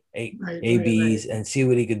day, ABs, and see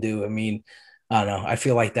what he could do. I mean, I don't know. I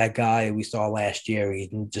feel like that guy we saw last year, he's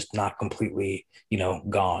just not completely,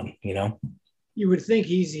 gone, You would think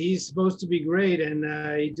he's supposed to be great, and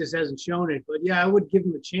he just hasn't shown it. But yeah, I would give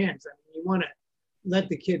him a chance. I mean, you want to let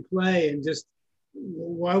the kid play, and just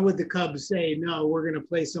why would the Cubs say no? We're going to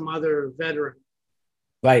play some other veteran.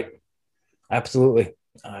 Right. Absolutely.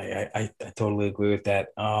 I totally agree with that.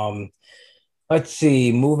 Let's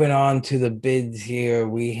see. Moving on to the bids here,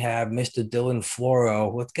 we have Mr. Dylan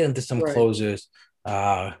Floro. Let's get into some closers.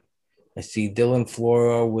 I see Dylan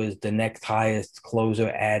Floro was the next highest closer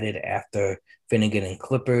added after Finnegan and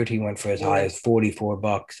Clippard. He went for as high as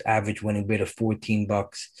 $44, average winning bid of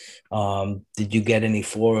 $14. Did you get any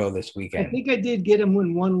Floro this weekend? I think I did get him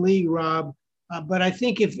in one league, Rob. But I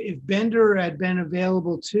think if Bender had been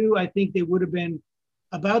available too, I think they would have been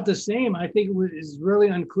about the same. I think it's really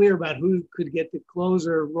unclear about who could get the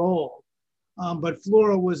closer role. But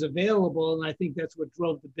Floro was available, and I think that's what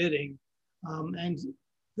drove the bidding. And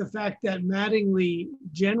the fact that Mattingly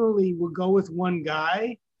generally will go with one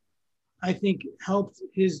guy, I think helped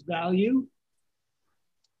his value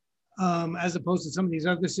as opposed to some of these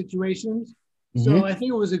other situations. Mm-hmm. So I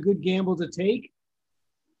think it was a good gamble to take.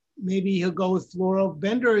 Maybe he'll go with Floro.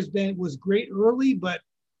 Bender was great early, but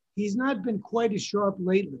he's not been quite as sharp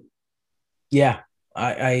lately. Yeah,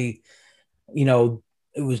 I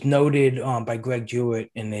it was noted by Greg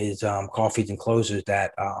Jewett in his Coffees and Closers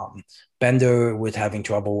that Bender was having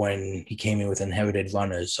trouble when he came in with inherited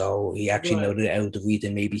runners. So he actually noted that was the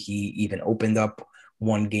reason maybe he even opened up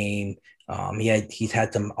one game. He's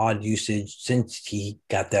had some odd usage since he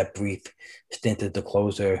got that brief stint as the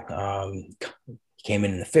closer. Came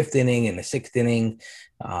in the 5th inning and the 6th inning.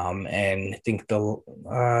 And I think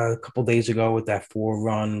a couple days ago with that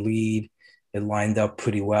 4-run lead, it lined up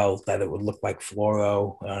pretty well that it would look like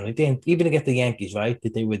Floro. Even against the Yankees, right?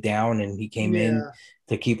 That they were down and he came in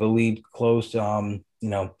to keep a lead close. I don't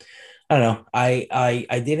know.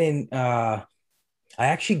 I didn't. I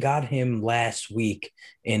actually got him last week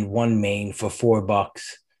in one main for $4.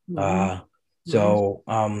 Mm-hmm. So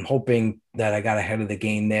I'm hoping that I got ahead of the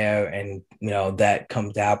game there and, that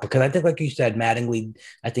comes out because I think, like you said, Mattingly,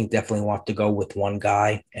 I think definitely wants to go with one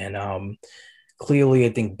guy. And clearly, I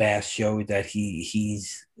think Bass showed that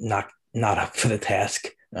he's not up for the task.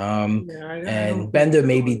 And Bender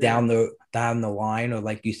maybe down the line, or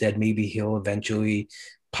like you said, maybe he'll eventually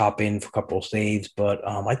pop in for a couple of saves. But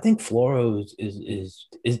I think Floro is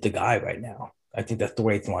the guy right now. I think that's the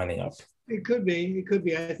way it's lining up. It could be.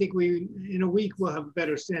 I think in a week we'll have a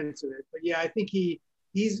better sense of it. But yeah, I think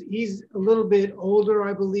he's a little bit older,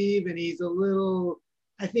 I believe, and he's a little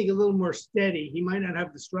more steady. He might not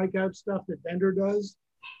have the strikeout stuff that Bender does,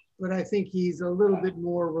 but I think he's a little bit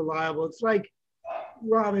more reliable. It's like,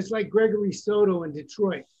 Rob, it's like Gregory Soto in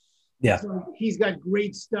Detroit. Yeah. So he's got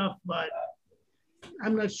great stuff, but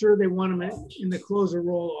I'm not sure they want him in the closer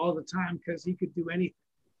role all the time because he could do anything.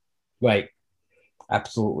 Right.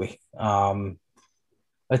 Absolutely.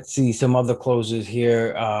 Let's see some other closers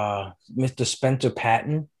here. Mr. Spencer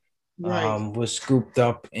Patton was scooped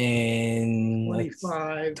up in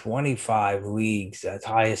 25 leagues, as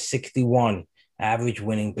high as 61. Average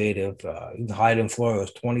winning bid of higher than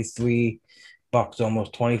Floro's $23,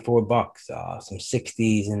 almost $24. Some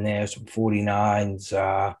 60s in there, some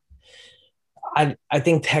 49s. I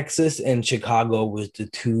think Texas and Chicago was the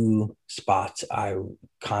two spots I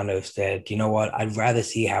kind of said, you know what, I'd rather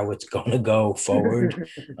see how it's going to go forward.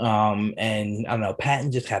 And I don't know,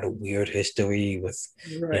 Patton just had a weird history with,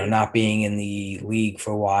 not being in the league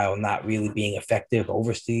for a while, not really being effective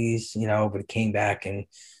overseas, but he came back and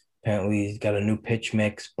apparently he's got a new pitch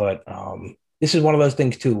mix. But this is one of those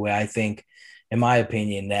things too, where I think, in my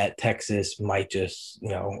opinion, that Texas might just,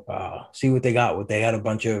 see what they got. They had a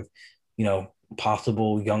bunch of,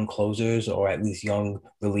 possible young closers or at least young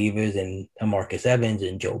relievers in Marcus Evans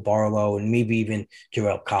and Joe Barlow and maybe even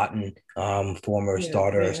Jarrell Cotton, former Yeah,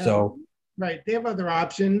 starter. So right. They have other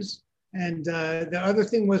options. And the other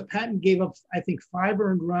thing was Patton gave up, I think, 5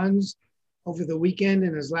 earned runs over the weekend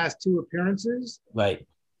in his last 2 appearances. right.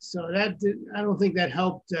 So I don't think that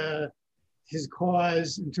helped his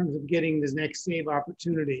cause in terms of getting this next save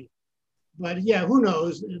opportunity. But yeah, who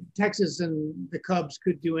knows? Texas and the Cubs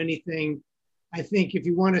could do anything. I think if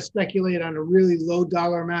you want to speculate on a really low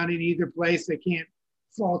dollar amount in either place, they can't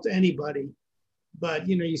fault anybody. But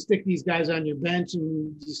you stick these guys on your bench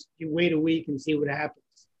and you wait a week and see what happens.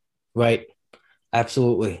 Right.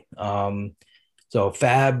 Absolutely. So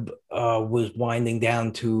Fab was winding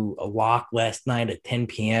down to a lock last night at 10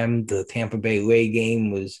 p.m. The Tampa Bay Ray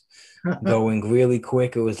game was going really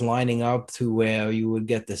quick. It was lining up to where you would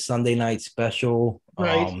get the Sunday night special.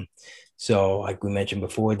 Right. So like we mentioned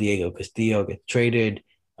before, Diego Castillo gets traded.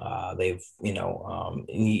 They've,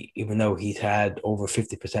 even though he's had over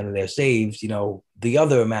 50% of their saves, the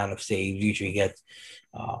other amount of saves usually gets,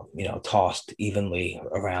 tossed evenly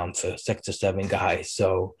around for 6 or 7 guys.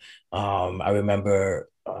 So I remember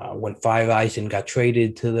when Fire Eisen got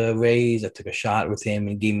traded to the Rays, I took a shot with him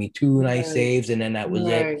and gave me 2 nice saves, and then that was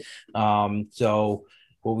it. So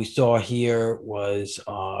what we saw here was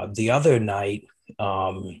the other night,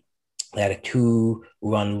 they had a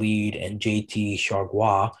 2-run lead, and JT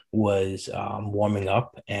Chargois was warming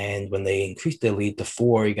up. And when they increased their lead to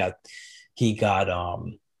 4,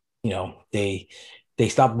 they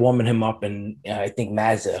stopped warming him up, and I think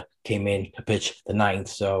Mazza came in to pitch the 9th.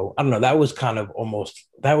 So I don't know. That was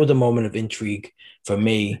a moment of intrigue for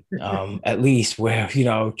me, at least, where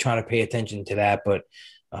trying to pay attention to that. But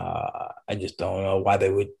I just don't know why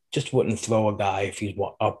they wouldn't throw a guy if he's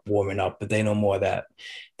up warming up. But they know more of that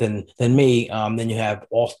than me. Then you have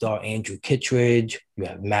All-Star Andrew Kittredge, you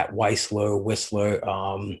have Matt Whistler,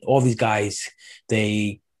 all these guys.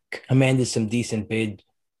 They commanded some decent bid.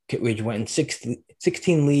 Kittredge went in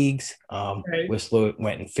 16 leagues. Right. Whistler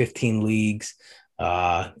went in 15 leagues.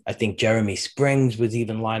 I think Jeremy Springs was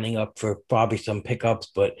even lining up for probably some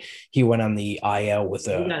pickups, but he went on the IL with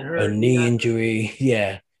a knee injury.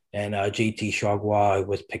 Yeah. And JT Chargois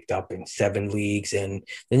was picked up in 7 leagues. And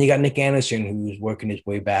then you got Nick Anderson, who's working his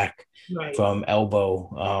way back from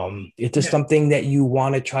elbow. Is this something that you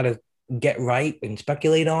want to try to get right and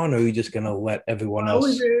speculate on, or are you just going to let everyone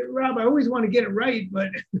else? Rob, I always want to get it right, but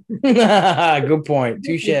good point.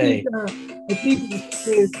 Touche. I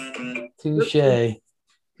think touche.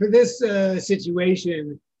 For this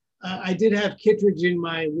situation, I did have Kittredge in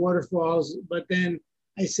my waterfalls, but then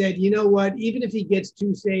I said, you know what? Even if he gets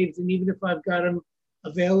 2 saves, and even if I've got him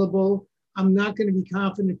available, I'm not going to be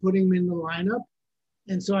confident putting him in the lineup,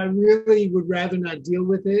 and so I really would rather not deal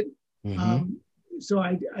with it. Mm-hmm. So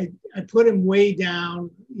I put him way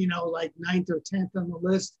down, like 9th or 10th on the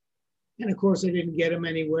list. And of course I didn't get him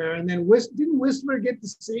anywhere. And then didn't Whistler get the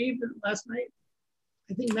save last night?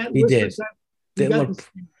 I think Matt Whistler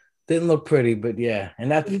didn't look pretty, but yeah.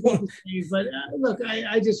 And that's but look,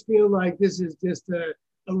 I just feel like this is just a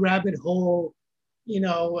rabbit hole,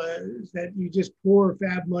 that you just pour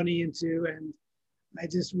Fab money into, and I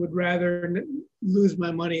just would rather lose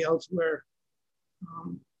my money elsewhere.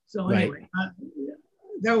 So anyway,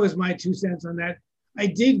 that was my 2 cents on that. I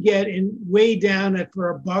did get way down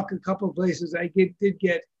for $1 a couple of places. I did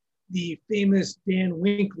get the famous Dan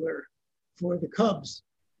Winkler for the Cubs.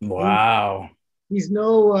 Wow. He's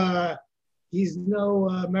no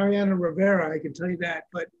Mariano Rivera, I can tell you that.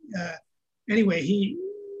 But anyway,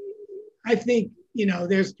 I think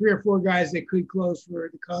there's 3 or 4 guys that could close for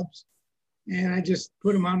the Cubs, and I just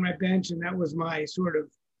put him on my bench, and that was my sort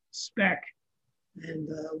of spec. And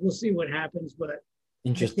we'll see what happens, but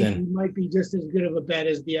interesting. I think he might be just as good of a bet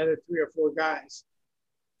as the other 3 or 4 guys.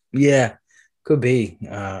 Yeah, could be.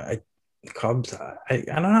 Cubs, I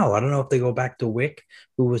don't know. I don't know if they go back to Wick,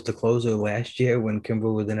 who was the closer last year when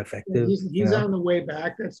Kimbrel was ineffective. Yeah, he's on the way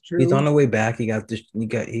back. That's true. He's on the way back. He got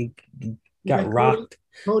rocked.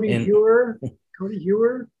 Cody Hewer.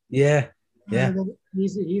 Yeah.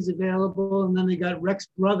 He's available, and then they got Rex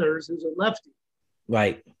Brothers, who's a lefty.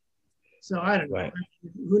 Right. So I don't know. Right.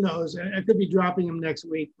 Who knows? I could be dropping him next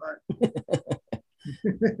week, but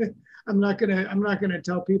I'm not gonna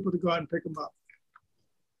tell people to go out and pick him up.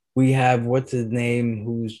 We have what's his name,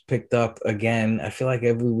 who's picked up again. I feel like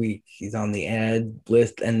every week he's on the add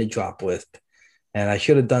list and the drop list, and I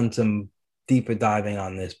should have done some deeper diving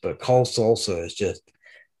on this. But Cole Salsa is just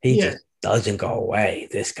just doesn't go away.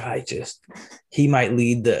 This guy he might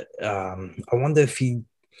lead the. I wonder if he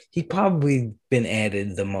He probably been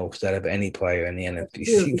added the most out of any player in the Too,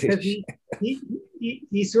 NFBC because this year.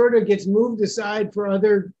 he sort of gets moved aside for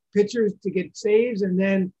other pitchers to get saves, and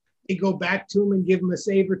then they go back to him and give him a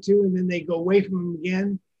save or two, and then they go away from him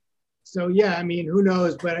again. So yeah, I mean, who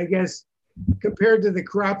knows? But I guess compared to the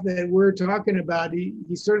crop that we're talking about, he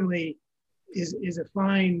certainly is a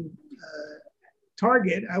fine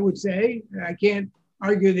target, I would say. I can't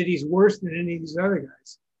argue that he's worse than any of these other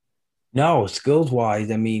guys. No, skills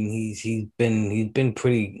wise, I mean, he's been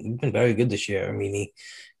very good this year. I mean, he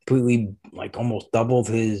completely like almost doubled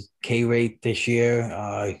his K rate this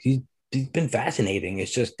year. He's been fascinating.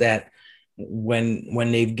 It's just that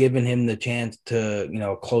when they've given him the chance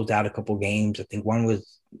to close out a couple games, I think one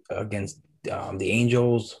was against the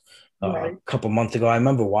Angels a Right. couple months ago. I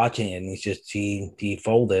remember watching it, and he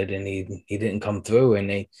folded and he didn't come through. And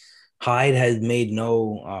they Hyde has made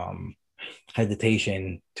no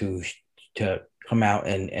hesitation to come out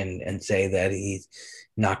and say that he's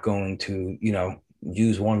not going to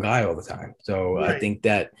use one guy all the time. So I Right. think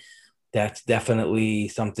that's definitely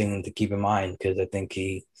something to keep in mind, because I think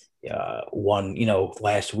he won.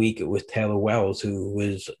 Last week it was Taylor Wells who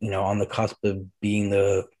was on the cusp of being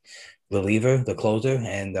the reliever, the closer,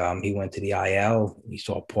 and he went to the IL. You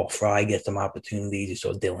saw Paul Fry get some opportunities. You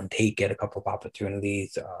saw Dylan Tate get a couple of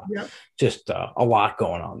opportunities. Yep. Just a lot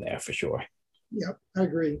going on there for sure. Yep. I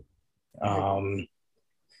agree. And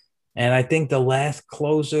I think the last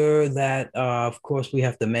closer that, of course, we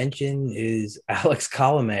have to mention is Alex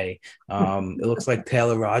Colomé. It looks like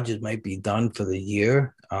Taylor Rogers might be done for the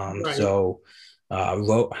year. Right. So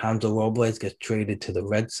Hansel Robles gets traded to the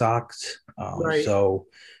Red Sox. Right. So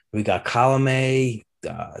we got Colomé.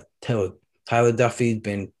 Tyler Duffy's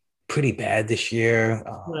been pretty bad this year.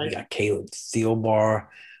 We Right. got Caleb Thielbar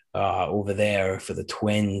over there for the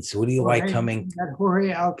Twins. What do you like coming? That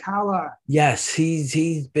Jorge Alcala. Yes,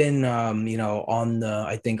 he's been on the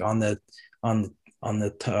I think on the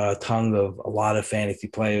tongue of a lot of fantasy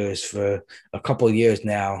players for a couple of years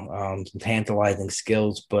now. Some tantalizing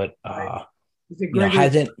skills, but Right. He's a great.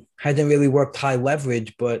 hasn't really worked high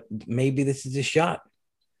leverage. But maybe this is a shot.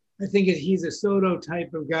 I think he's a Soto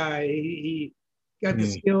type of guy. He got the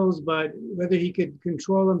skills, but whether he could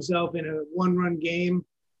control himself in a one-run game,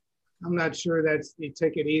 I'm not sure that's the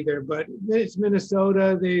ticket either. But it's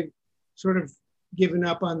Minnesota. They've sort of given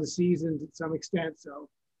up on the season to some extent. So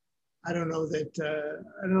I don't know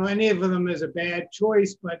any of them is a bad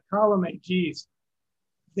choice. But Colomé, geez,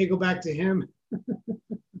 if they go back to him,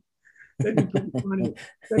 that'd be pretty funny.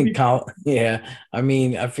 Yeah, I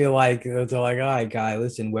mean, I feel like they're like, all right, guy,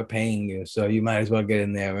 listen, we're paying you, so you might as well get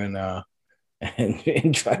in there and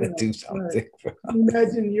try to do something. Right.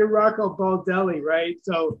 Imagine you're Rocco Baldelli, right?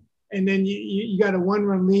 So, and then you got a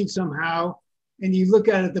one-run lead somehow, and you look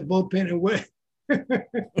at the bullpen, and what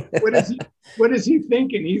is he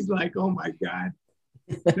thinking? He's like, oh my God.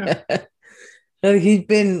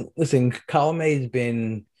 Colomé's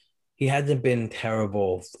been. He hasn't been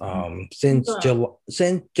terrible since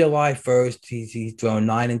July 1st. He's thrown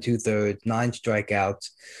 9 2/3, 9 strikeouts,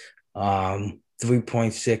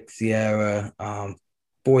 3.6 ERA,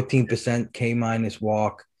 14% K minus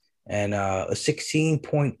walk, and a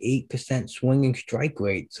 16.8% swinging strike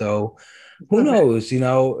rate. So who knows?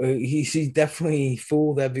 He's definitely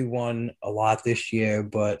fooled everyone a lot this year,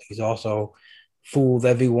 but he's also fooled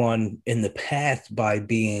everyone in the past by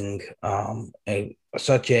being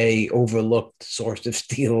such a overlooked source of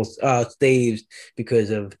saves because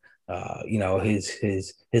of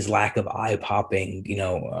his lack of eye popping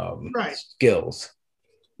Right. skills.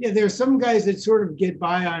 Yeah, there's some guys that sort of get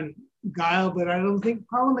by on guile, but I don't think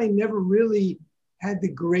Colomé never really had the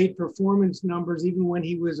great performance numbers, even when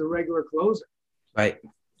he was a regular closer. Right.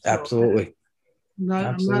 Absolutely.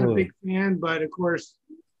 I'm not a big fan, but of course,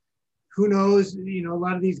 who knows? A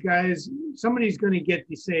lot of these guys, somebody's going to get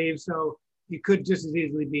the save, so it could just as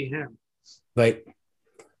easily be him. Right.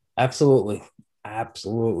 Absolutely.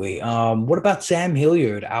 What about Sam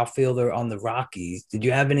Hilliard, outfielder on the Rockies? Did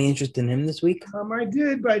you have any interest in him this week? I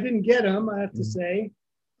did, but I didn't get him, I have to say.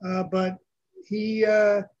 But he's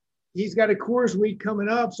got a Coors week coming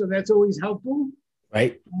up, so that's always helpful.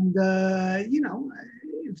 Right. And,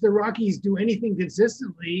 if the Rockies do anything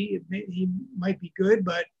consistently, he might be good,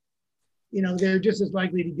 but they're just as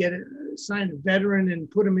likely to sign a veteran and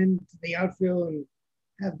put him into the outfield and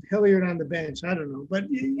have Hilliard on the bench. I don't know. But,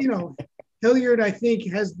 Hilliard, I think,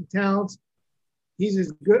 has the talent. He's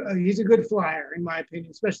a good flyer, in my opinion,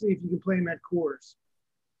 especially if you can play him at Coors.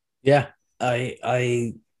 Yeah,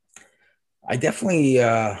 I definitely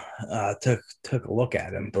took a look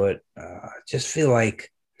at him, but just feel like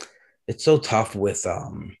it's so tough with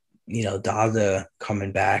Daza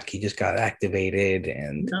coming back. He just got activated,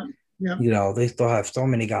 and Yeah, yeah. they still have so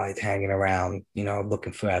many guys hanging around,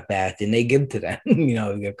 looking for at bats, and they give to them. You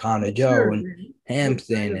got Connor Joe Sure. and They signed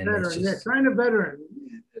Hampson, a and it's veteran. They just signed a veteran.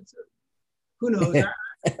 It's, who knows?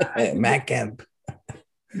 I think Matt Kemp.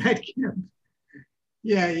 Matt Kemp.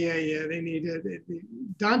 Yeah. They need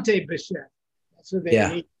Dante Bichette. That's what they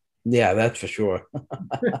Yeah, need. yeah, that's for sure.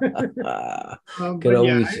 Could But yeah,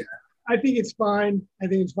 always I think it's fine. I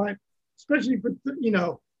think it's fine, especially for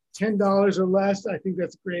 $10 or less. I think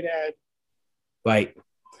that's a great ad. right.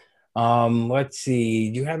 Let's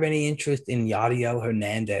see. Do you have any interest in Yadiel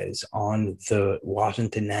Hernandez on the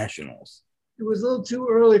Washington Nationals? It was a little too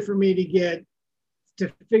early for me to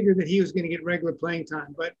figure that he was going to get regular playing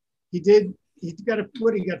time, but he did. He got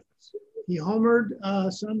what he got. He homered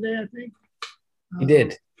Sunday, I think. He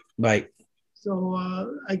did, right? So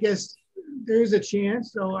I guess there's a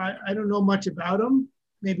chance. So I don't know much about him.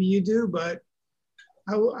 Maybe you do, but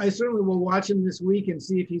I certainly will watch him this week and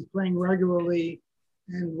see if he's playing regularly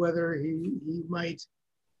and whether he might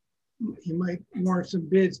warrant some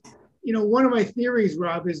bids. One of my theories,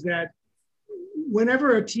 Rob, is that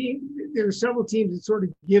whenever there are several teams that sort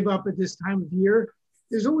of give up at this time of year,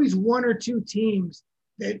 there's always one or two teams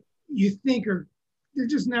that you think they're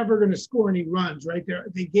just never going to score any runs, right?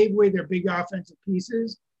 They gave away their big offensive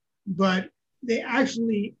pieces, but they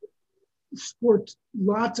actually scored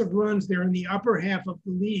lots of runs. They're in the upper half of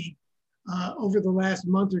the league over the last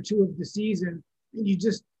month or two of the season, and you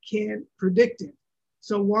just can't predict it.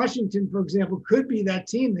 So Washington, for example, could be that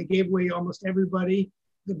team that gave away almost everybody.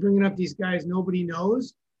 They're bringing up these guys nobody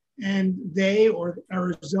knows, and they or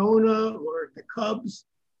Arizona or the Cubs,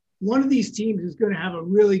 one of these teams is going to have a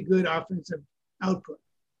really good offensive output.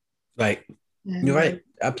 Right. And you're right.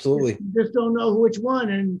 Absolutely. Just don't know which one,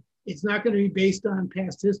 and it's not going to be based on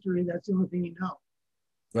past history. That's the only thing you know.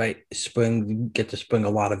 Right. Get to spring a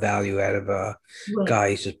lot of value out of Right.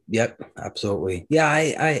 guys. Yep, absolutely. Yeah,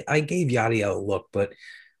 I gave Yadiel a look, but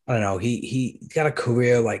I don't know. He got a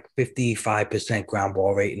career like 55% ground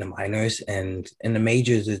ball rate in the minors, and in the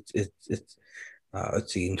majors, it's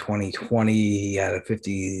let's see, in 2020, he had a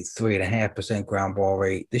 53.5% ground ball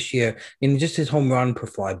rate. This year, and just his home run per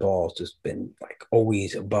fly ball has just been like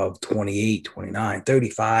always above 28, 29,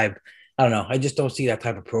 35. I don't know. I just don't see that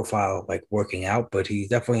type of profile like working out, but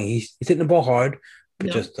he's hitting the ball hard,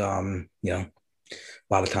 but just a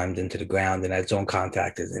lot of times into the ground, and that zone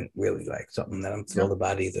contact isn't really like something that I'm thrilled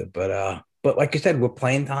about either. But like you said, we're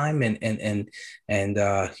playing time, and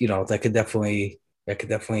that could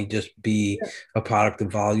definitely just be a product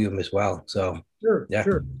of volume as well. So Sure.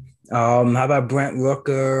 How about Brent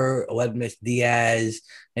Rooker, Aledmus Diaz?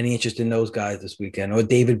 Any interest in those guys this weekend, or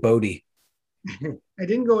David Bodie? I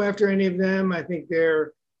didn't go after any of them. I think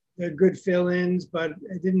they're good fill-ins, but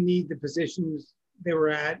I didn't need the positions they were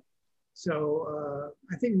at. So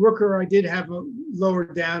I think Rooker I did have a lower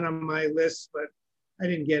down on my list, but I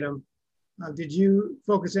didn't get him. Did you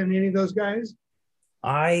focus on any of those guys?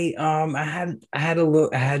 I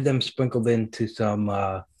had them sprinkled into some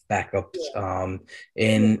backups.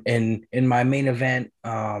 In my main event,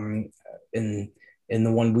 in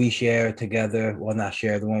the one we share together, well, not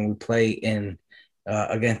share, the one we play in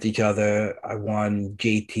against each other, I won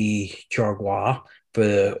JT Chargois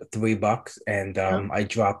for $3, and I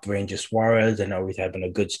dropped Ranger Suarez. I know he's having a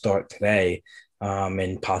good start today,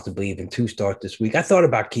 and possibly even 2 starts this week. I thought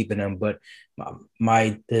about keeping him, but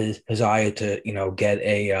my desire to get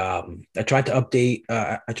I tried to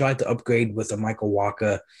upgrade with a Michael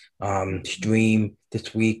Walker stream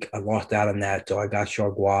this week. I lost out on that, so I got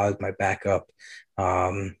Chargois as my backup,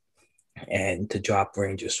 and to drop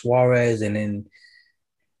Ranger Suarez. And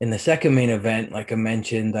in the second main event, like I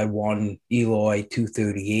mentioned, I won Eloy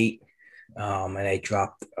 238, and I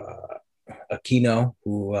dropped Aquino,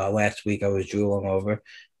 who last week I was drooling over,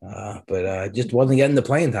 but just wasn't getting the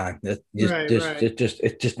playing time. It's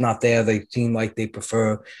just not there. They seem like they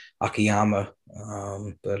prefer Akiyama,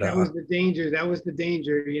 but that was the danger. That was the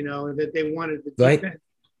danger, that they wanted the right. defense.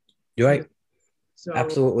 You're right. So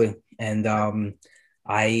absolutely, and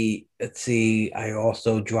I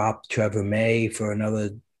also dropped Trevor May for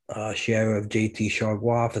another share of JT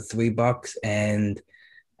Chargois for $3, and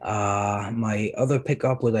my other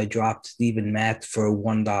pickup was I dropped Steven Matz for a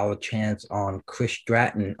 $1 chance on Chris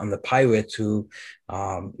Stratton on the Pirates, who,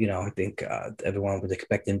 I think everyone was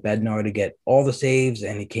expecting Bednar to get all the saves,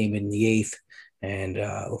 and he came in the 8th, and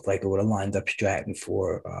looked like it would have lined up Stratton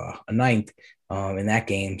for a 9th in that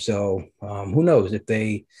game. So who knows if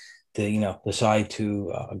they decide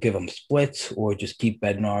to give them splits or just keep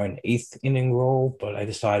Bednar in 8th inning role. But I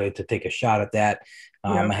decided to take a shot at that.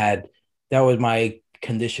 That was my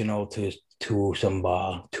conditional to some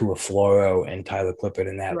to a Floro and Tyler Clippard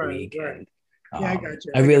in that Right, league, right. and Yeah, I got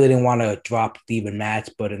you. I really didn't want to drop Steven Matz,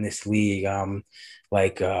 but in this league,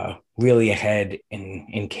 really ahead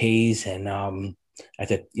in K's and at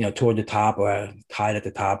the toward the top or tied at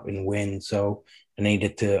the top in wins. So I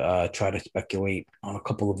needed to try to speculate on a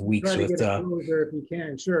couple of weeks Try to with get a closer if you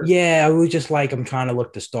can. Sure. yeah, I was just like I'm trying to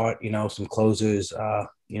look to start, some closers,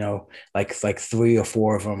 like 3 or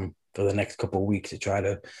 4 of them for the next couple of weeks to try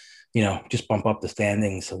to, just bump up the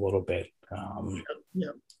standings a little bit.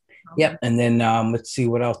 Yep. Yep, and then let's see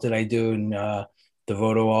what else did I do in the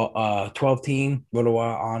Roto 12 team Roto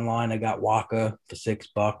online. I got Walker for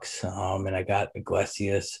 $6, and I got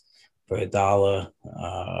Iglesias for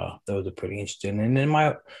 $1. Those are pretty interesting. And in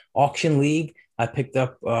my auction league, I picked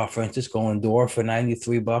up Francisco Lindor for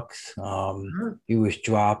 $93. He was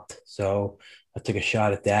dropped, so I took a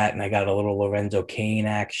shot at that, and I got a little Lorenzo Cain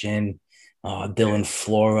action. Dylan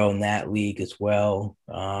Floro in that league as well.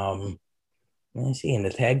 Let me see. In the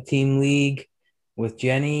tag team league with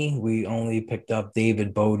Jenny, we only picked up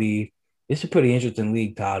David Bodie. It's a pretty interesting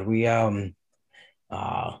league, Todd. We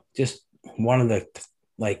just one of the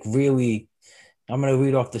really. I'm going to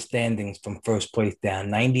read off the standings from first place down: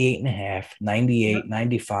 98.5, 98,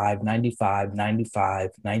 95, 95, 95,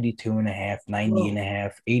 92.5,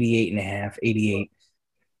 90.5, 88.5, 88.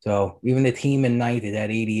 So even the team in ninth is at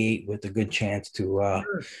 88 with a good chance to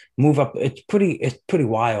move up. It's pretty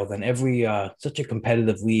wild, and every such a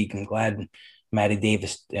competitive league. I'm glad Matty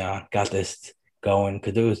Davis got this going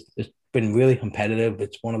because it's been really competitive.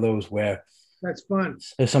 It's one of those where that's fun.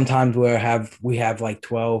 There's sometimes where we have like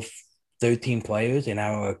 12, 13 players in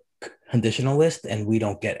our conditional list, and we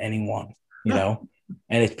don't get anyone. And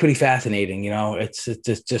it's pretty fascinating. It's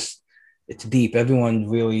just. It's deep. Everyone's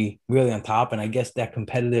really, really on top, and I guess that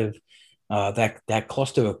competitive, that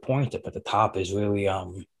cluster of points up at the top is really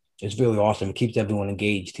awesome. It keeps everyone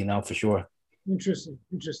engaged, for sure. Interesting.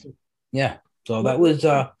 Yeah. So that was.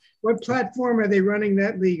 What platform are they running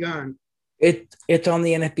that league on? It's on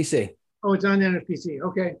the NFBC. Oh, it's on the NFBC.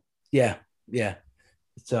 Okay. Yeah.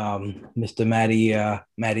 It's Mr.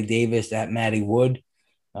 Matty Davis at Matty Wood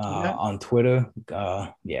on Twitter.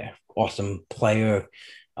 Awesome player.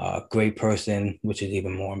 Great person, which is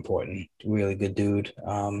even more important. Really good dude.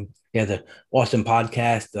 He has an awesome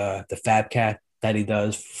podcast, the Fabcat that he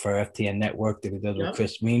does for FTN Network that he does with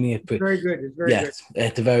Chris Meany. It's very good. It's very good.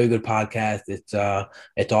 It's a very good podcast. It's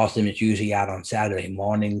awesome. It's usually out on Saturday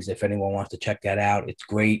mornings. If anyone wants to check that out, it's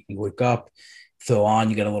great. You wake up, throw on,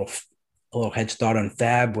 you get a little head start on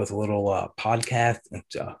Fab with a little podcast.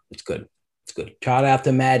 It's good. It's good. Shout out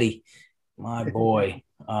to Maddie, my boy.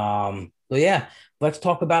 So yeah, let's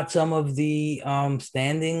talk about some of the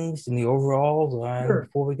standings and the overalls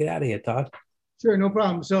before we get out of here, Todd. Sure, no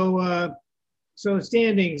problem. So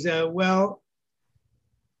standings. Well,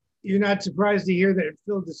 you're not surprised to hear that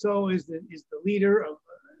Phil Dussault is the leader of.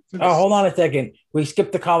 Hold on a second. We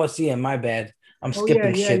skipped the Coliseum. My bad. I'm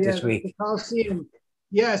skipping this week. The Coliseum.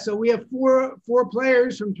 Yeah, so we have four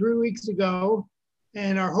players from 3 weeks ago,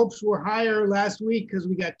 and our hopes were higher last week because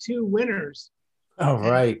we got 2 winners. All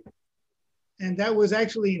right. And that was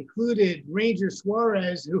actually included Ranger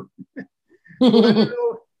Suarez, who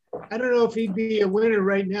I don't know if he'd be a winner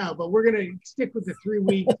right now, but we're going to stick with the 3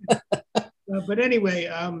 weeks. But anyway,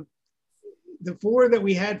 the 4 that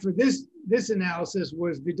we had for this analysis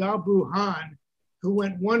was Vidal Brujan, who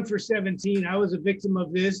went 1 for 17. I was a victim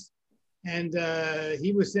of this, and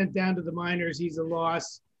he was sent down to the minors. He's a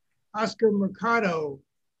loss. Oscar Mercado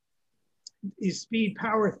is speed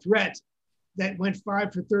power threat that went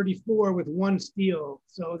 5 for 34 with 1 steal.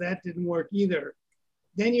 So that didn't work either.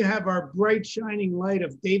 Then you have our bright shining light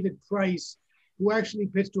of David Price, who actually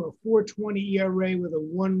pitched to a 4.20 ERA with a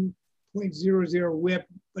 1.00 whip,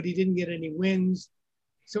 but he didn't get any wins.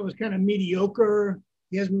 So it was kind of mediocre.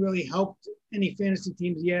 He hasn't really helped any fantasy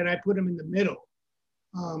teams yet. I put him in the middle.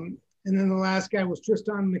 And then the last guy was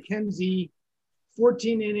Tristan McKenzie,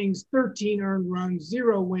 14 innings, 13 earned runs,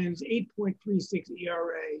 0 wins, 8.36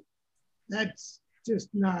 ERA. That's just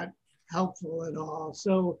not helpful at all.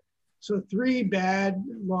 So 3 bad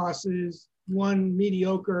losses, 1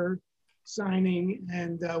 mediocre signing,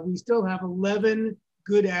 and we still have 11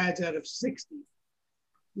 good ads out of 60,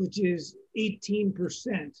 which is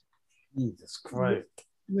 18%. Jesus Christ.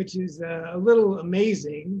 Which is a little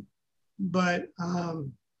amazing. But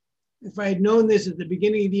if I had known this at the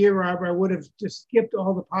beginning of the year, Robert, I would have just skipped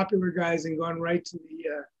all the popular guys and gone right to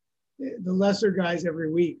the lesser guys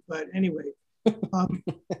every week. But anyway,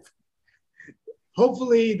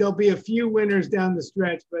 hopefully there'll be a few winners down the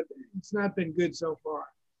stretch, but it's not been good so far.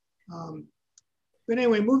 But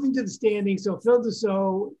anyway, moving to the standings. So Phil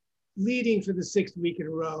Dussault leading for the 6th week in a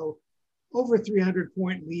row, over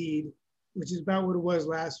 300-point lead, which is about what it was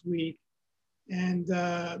last week. And,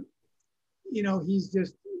 he's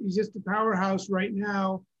just a powerhouse right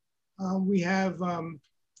now. We have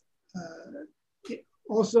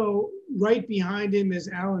also right behind him is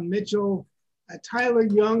Alan Mitchell. Tyler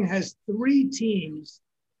Young has 3 teams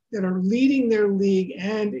that are leading their league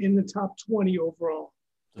and in the top 20 overall.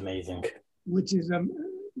 Amazing. Which is a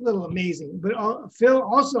little amazing. But Phil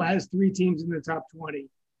also has 3 teams in the top 20.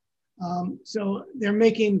 So they're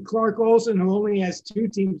making Clark Olson, who only has 2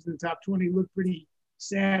 teams in the top 20, look pretty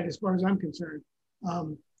sad as far as I'm concerned.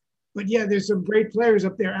 But yeah, there's some great players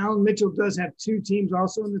up there. Alan Mitchell does have 2 teams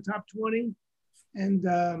also in the top 20. And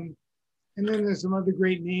then there's some other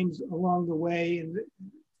great names along the way. And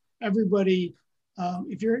everybody,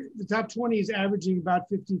 if you're the top 20 is averaging about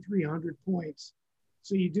 5,300 points.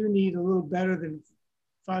 So you do need a little better than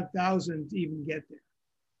 5,000 to even get there.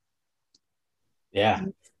 Yeah,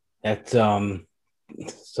 that's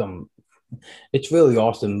it's really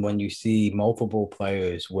awesome when you see multiple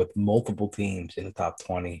players with multiple teams in the top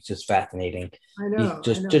 20. It's just fascinating. I know.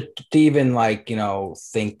 Just to even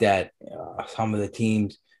think that some of the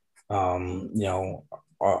teams, are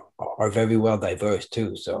very well diverse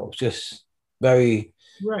too. So it's just very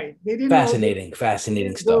right. They didn't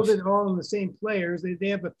fascinating stuff. Build it all in the same players. They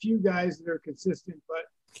have a few guys that are consistent, but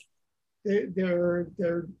they're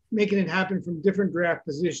making it happen from different draft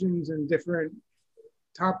positions and different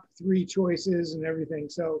top 3 choices and everything.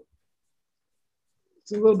 So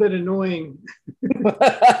it's a little bit annoying. You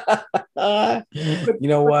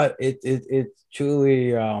know what? It's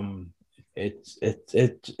truly it's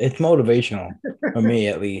motivational for me,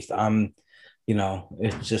 at least.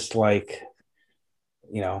 It's just like,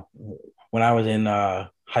 when I was in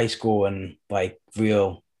high school and like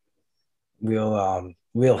real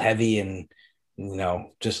heavy and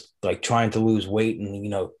just like trying to lose weight,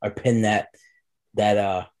 and I pinned that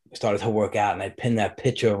started to work out, and I pinned that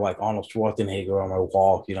picture of like Arnold Schwarzenegger on my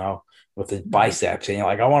wall, with his biceps, and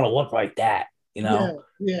I want to look like that, Yeah.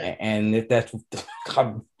 And if that's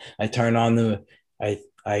I turn on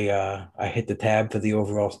I hit the tab for the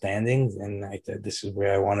overall standings, and I said, this is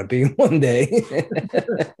where I want to be one day.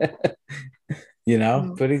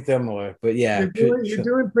 Pretty similar, but yeah. You're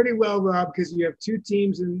doing pretty well, Rob, because you have 2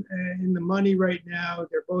 teams in the money right now.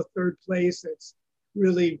 They're both 3rd place. That's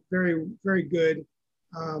really very, very good.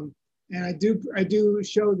 And I do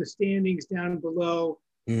show the standings down below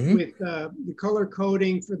with the color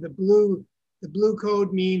coding for the blue. The blue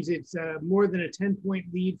code means it's more than a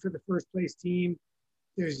 10-point lead for the 1st place team.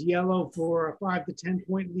 There's yellow for a 5 to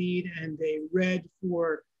 10-point lead, and a red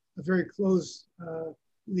for a very close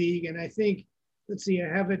league. And I think, let's see, I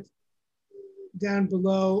have it down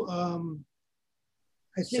below.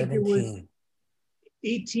 I think 17. it was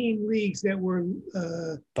 18 leagues that were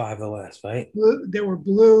 5 or less, right? That were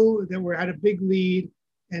blue, that had a big lead,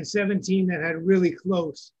 and 17 that had really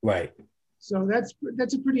close. Right. So that's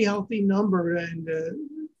a pretty healthy number, and a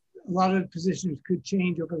lot of positions could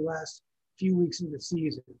change over the last few weeks of the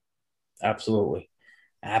season. Absolutely.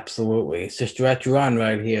 It's a stretch run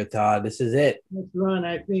right here, Todd. This is it. Stretch run.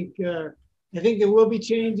 I think there will be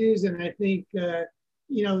changes, and I think the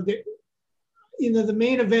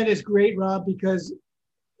main event is great, Rob, because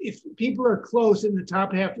if people are close in the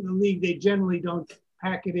top half of the league, they generally don't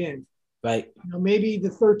pack it in. Right. Maybe the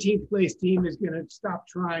 13th place team is going to stop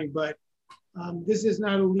trying, but this is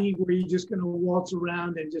not a league where you're just going to waltz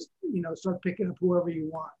around and just, start picking up whoever you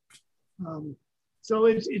want. So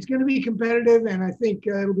it's going to be competitive, and I think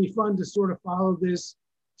it'll be fun to sort of follow this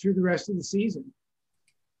through the rest of the season.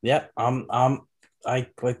 Yep. I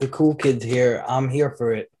like the cool kids here. I'm here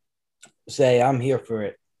for it. I'm here for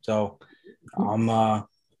it. So I'm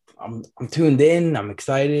tuned in. I'm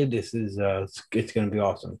excited. This is it's going to be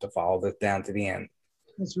awesome to follow this down to the end.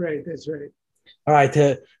 That's right. All right,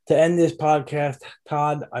 to end this podcast,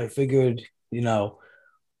 Todd, I figured, I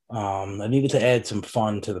needed to add some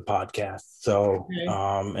fun to the podcast. So, okay.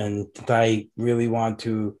 And I really want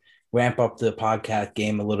to ramp up the podcast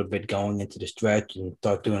game a little bit going into the stretch and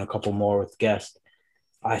start doing a couple more with guests.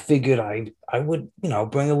 I figured I would,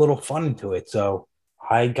 bring a little fun into it. So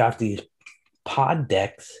I got these pod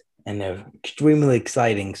decks, and they're extremely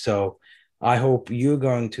exciting. So I hope you're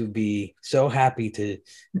going to be so happy to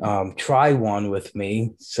try one with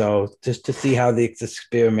me. So just to see how this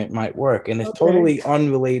experiment might work. And it's totally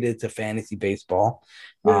unrelated to fantasy baseball.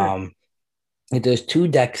 Yeah. There's 2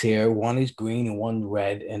 decks here. One is green and one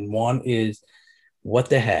red. And one is what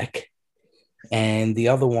the heck. And the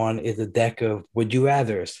other one is a deck of would you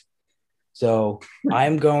rathers. So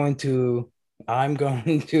I'm going to I'm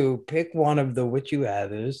going to pick one of the Would You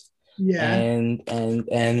Rathers Yeah. and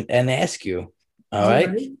ask you. All All right.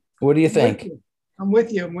 right. What do you I'm with think? you. I'm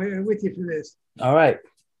with you. I'm with you for this. All right.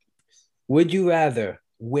 Would you rather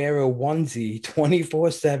wear a onesie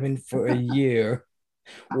 24/7 for a year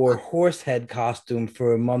or horse head costume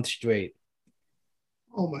for a month straight?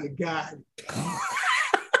 Oh my God.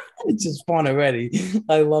 It's just fun already.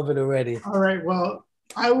 I love it already. All right. Well,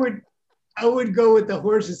 I would I would go with the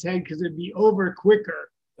horse's head because it'd be over quicker.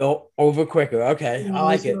 Oh, over quicker. Okay. You I know,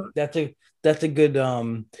 like it. so That's a good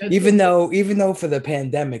that's even though for the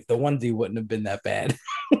pandemic the onesie wouldn't have been that bad.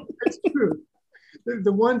 that's true.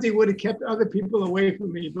 The onesie would have kept other people away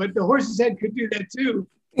from me, but the horse's head could do that too.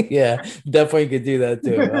 Yeah, definitely could do that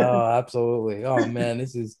too. Oh, absolutely. Oh man,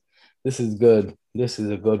 this is good. This is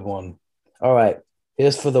a good one. All right.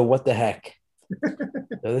 Here's for the what the heck.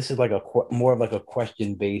 So this is like more of like a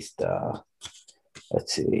question based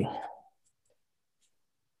let's see.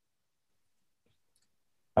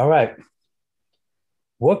 All right.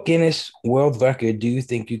 What Guinness World Record do you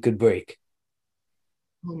think you could break?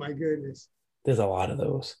 Oh my goodness. There's a lot of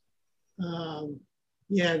those. Um,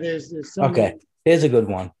 yeah, there's so Okay. many. Here's a good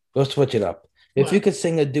one. Go switch it up. If you What? could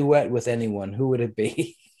sing a duet with anyone, who would it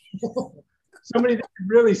be? Somebody that could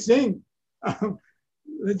really sing. Um,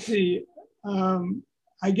 let's see. Um,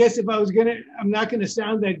 I guess if I was gonna, I'm not gonna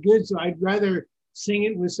sound that good, so I'd rather sing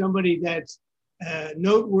it with somebody that's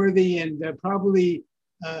noteworthy and probably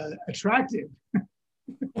attractive.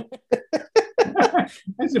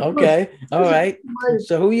 As opposed Okay. All right. to my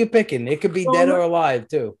So who are you picking? It could be dead or well, alive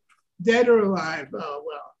too. dead or alive. Oh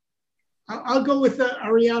well, I'll go with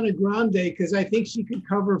Ariana Grande because I think she could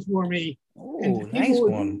cover for me, and Oh, nice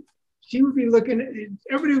one. she would be looking.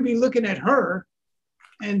 Everybody would be looking at her,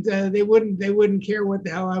 and they wouldn't care what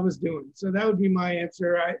the hell I was doing. So that would be my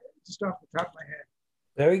answer. I just off the top of my head.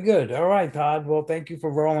 Very good. All right, Todd. Well, thank you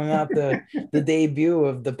for rolling out the debut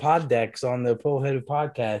of the pod decks on the Pull-Headed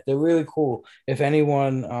podcast. They're really cool. If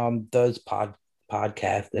anyone does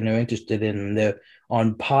podcast and they're interested in them, they're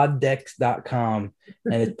on poddex.com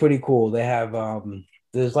and it's pretty cool. They have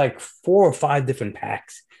there's like 4 or 5 different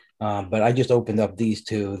packs. But I just opened up these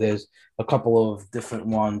two. There's a couple of different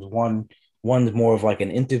ones. One's more of like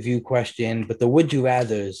an interview question, but the would you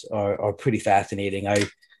rather's are pretty fascinating.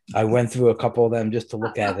 I went through a couple of them just to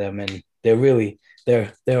look at them, and they're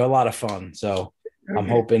a lot of fun. So I'm Okay.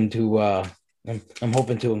 hoping to I'm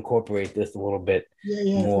hoping to incorporate this a little bit Yeah,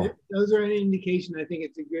 yeah. more. Those are an indication. I think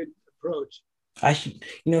it's a good approach. I should,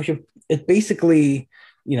 it's basically,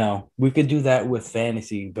 we could do that with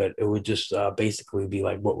fantasy, but it would just basically be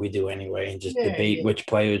like what we do anyway, and just Yeah, debate yeah, which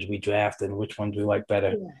players we draft and which ones we like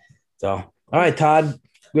better. yeah. So, all right, Todd,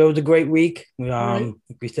 it was a great week. All right.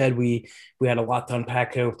 Like we said, we had a lot to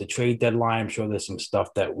unpack here with the trade deadline. I'm sure there's some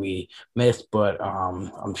stuff that we missed, but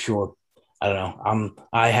I'm sure I don't know.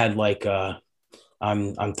 I had like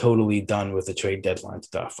I'm totally done with the trade deadline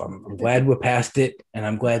stuff. I'm glad we're past it, and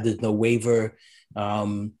I'm glad there's no waiver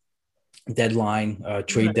um, deadline,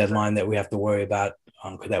 trade Right, deadline that we have to worry about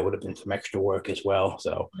because that would have been some extra work as well.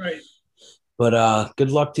 So, right. but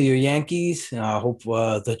good luck to your Yankees. I hope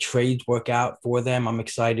the trades work out for them. I'm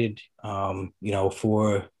excited,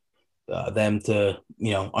 for them to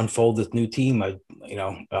unfold this new team. Like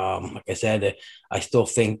I said, I still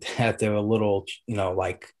think that they're a little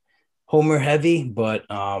like homer heavy, but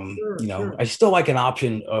Sure, sure. I still like an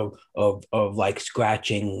option of like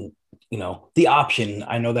scratching. The option.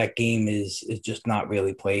 I know that game is just not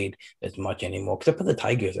really played as much anymore, except for the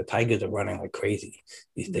Tigers. The Tigers are running like crazy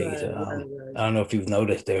these days. Right. I don't know if you've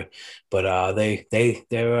noticed there, but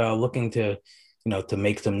they're looking to to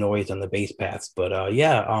make some noise on the base paths. But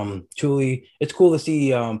truly, it's cool to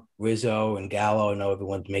see Rizzo and Gallo. I know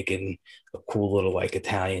everyone's making a cool little like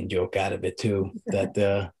Italian joke out of it too. That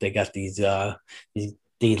they got these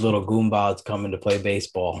little goombads coming to play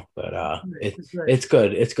baseball. But That's right. it's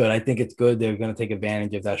good. It's good. I think it's good. They're going to take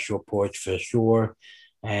advantage of that short porch for sure.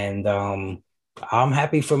 And I'm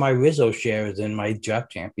happy for my Rizzo shares and my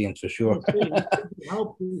draft champions for sure. We'll see. It should be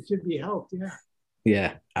helped. It should be helped. Yeah.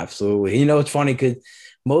 Yeah, absolutely. It's funny because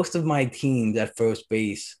most of my teams at first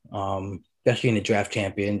base, especially in the draft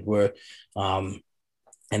champions, were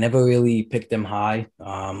I never really picked them high.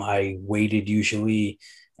 I waited usually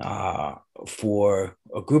for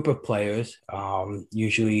a group of players,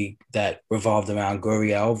 usually that revolved around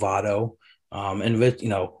Gurriel, Votto, and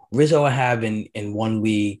Rizzo. I have in one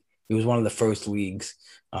league. It was one of the first leagues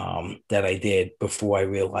that I did before I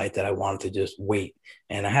realized that I wanted to just wait.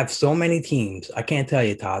 And I have so many teams. I can't tell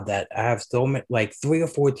you, Todd, that I have so many, like 3 or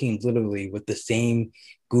 4 teams, literally with the same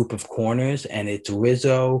group of corners, and it's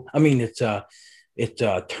Rizzo. I mean, it's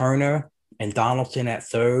Turner and Donaldson at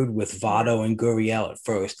third with Votto and Gurriel at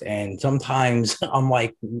first. And sometimes I'm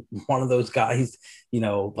like one of those guys,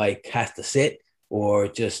 like has to sit or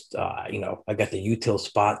just, I got the util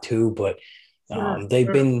spot too, but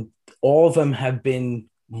all of them have been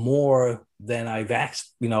more than I've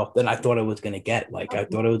asked, than I thought I was going to get. Like I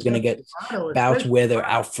thought I was going to get bouts where they're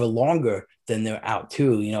out for longer than they're out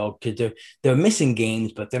too, because they're missing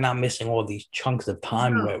games, but they're not missing all these chunks of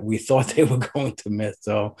time where we thought they were going to miss.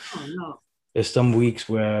 So there's some weeks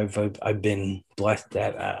where I've been blessed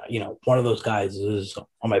that, one of those guys is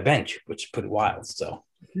on my bench, which is pretty wild. So,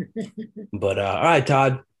 but all right,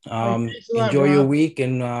 Todd, enjoy your week,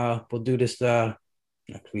 and we'll do this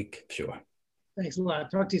next week. Sure. Thanks a lot.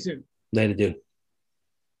 Talk to you soon. Later, dude.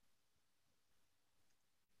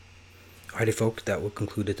 Alrighty, folks, that will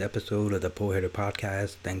conclude this episode of the Pull Hitter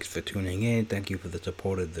Podcast. Thanks for tuning in. Thank you for the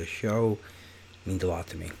support of the show. It means a lot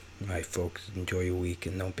to me. Alright, folks, enjoy your week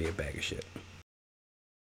and don't be a bag of shit.